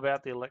 I'm all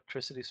about the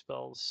electricity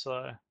spells,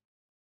 so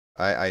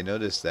I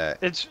noticed that.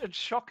 it's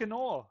shock and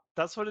awe.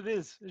 That's what it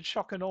is. It's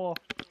shock and awe.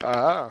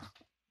 Ah.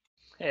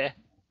 Yeah.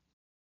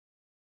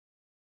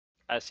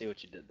 I see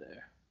what you did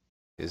there.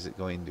 Is it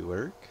going to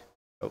work?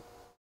 Oh,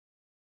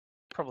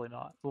 Probably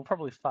not. We'll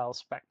probably fail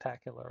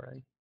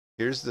spectacularly.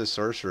 here's the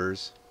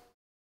sorcerers.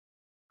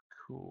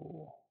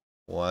 Cool.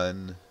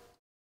 1.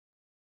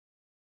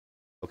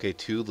 Okay,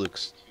 2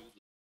 looks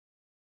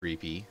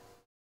creepy.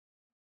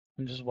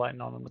 I'm just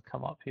waiting on them to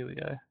come up. Here we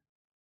go.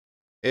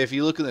 If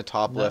you look in the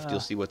top left, Nah. you'll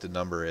see what the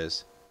number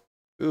is.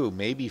 Ooh,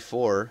 maybe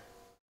 4.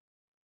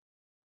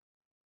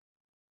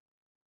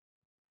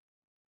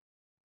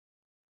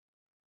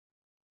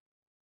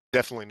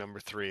 Definitely number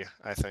 3,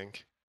 I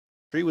think.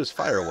 3 was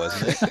fire,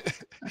 wasn't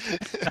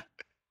it?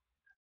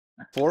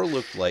 4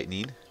 looked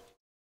lightning.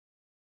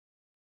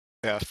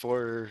 Yeah,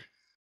 4.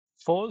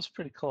 4 is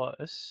pretty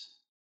close.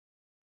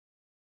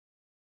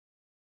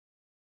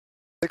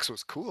 6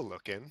 was cool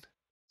looking.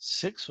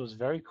 6 was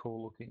very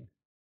cool looking.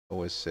 What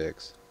was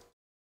 6?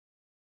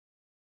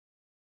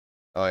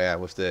 Oh yeah,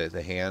 with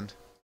the hand.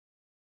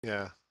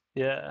 Yeah.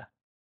 Yeah.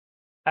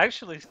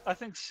 Actually, I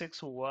think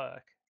 6 will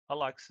work. I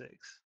like 6.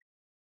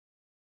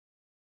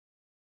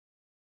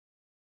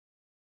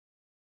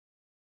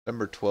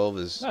 Number 12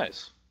 is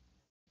Nice.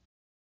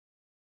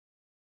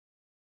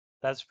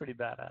 That's pretty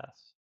badass.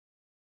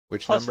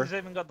 which Plus, number? he's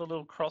even got the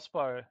little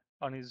crossbow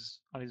on his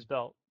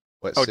belt.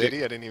 What, Oh, 6? did he?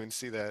 I didn't even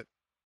see that.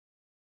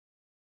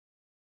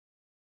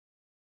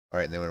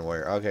 Alright, and then when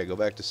warrior. Okay, go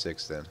back to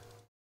 6 then.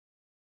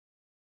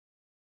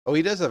 Oh,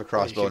 he does have a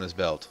crossbow in his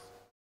belt.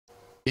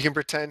 You can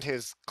pretend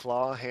his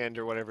claw hand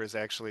or whatever is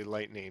actually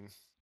lightning.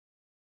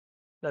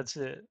 That's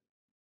it.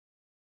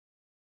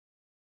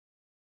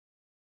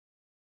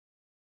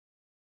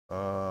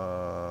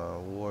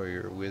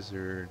 Warrior,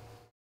 wizard,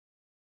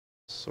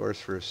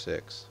 sorcerer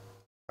 6.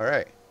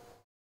 Alright.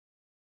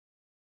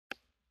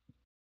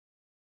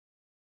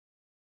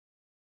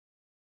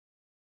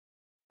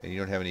 And you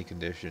don't have any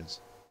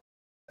conditions.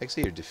 I can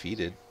say you're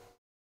defeated.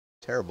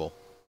 Terrible.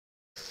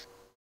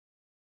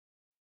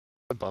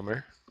 A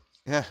bummer.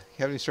 Yeah, you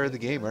haven't even started the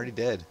game, already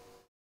dead.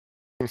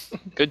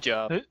 Good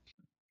job.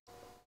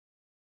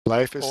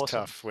 Life is Awesome.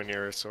 tough when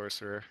you're a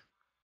sorcerer.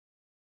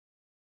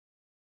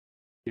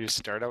 You just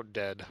start out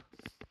dead.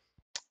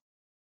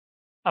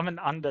 I'm an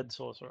undead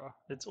sorcerer.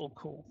 It's all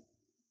cool.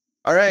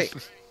 Alright.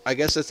 I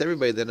guess that's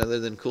everybody then, other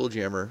than Cool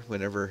Jammer,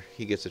 whenever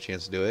he gets a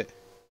chance to do it.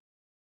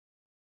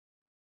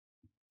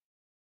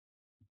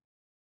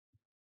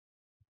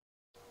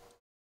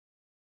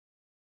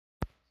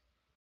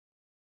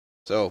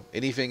 So,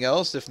 anything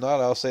else? If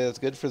not, I'll say that's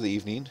good for the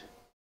evening.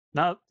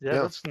 No,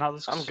 Yeah.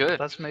 that's I'm good.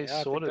 That's me Yeah, I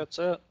think sorted. that's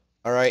it.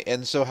 Alright,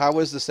 and so how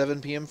was the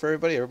 7 p.m. for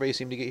everybody? Everybody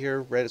seemed to get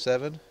here right at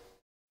 7?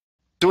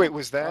 So wait,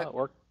 was that It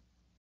worked.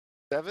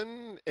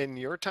 7 in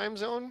your time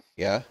zone?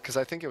 Yeah? Because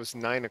I think it was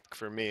 9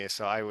 for me,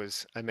 so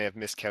I may have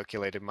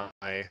miscalculated my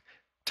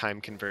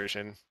time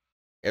conversion.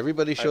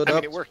 Everybody showed I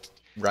up mean, it worked.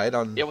 right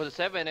on... Yeah, was it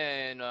 7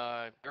 in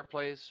your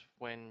place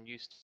when you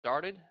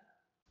started?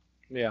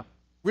 Yeah.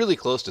 Really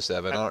close to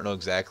 7. I don't know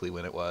exactly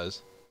when it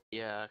was.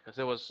 Yeah, because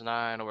it was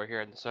 9 over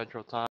here in the central time.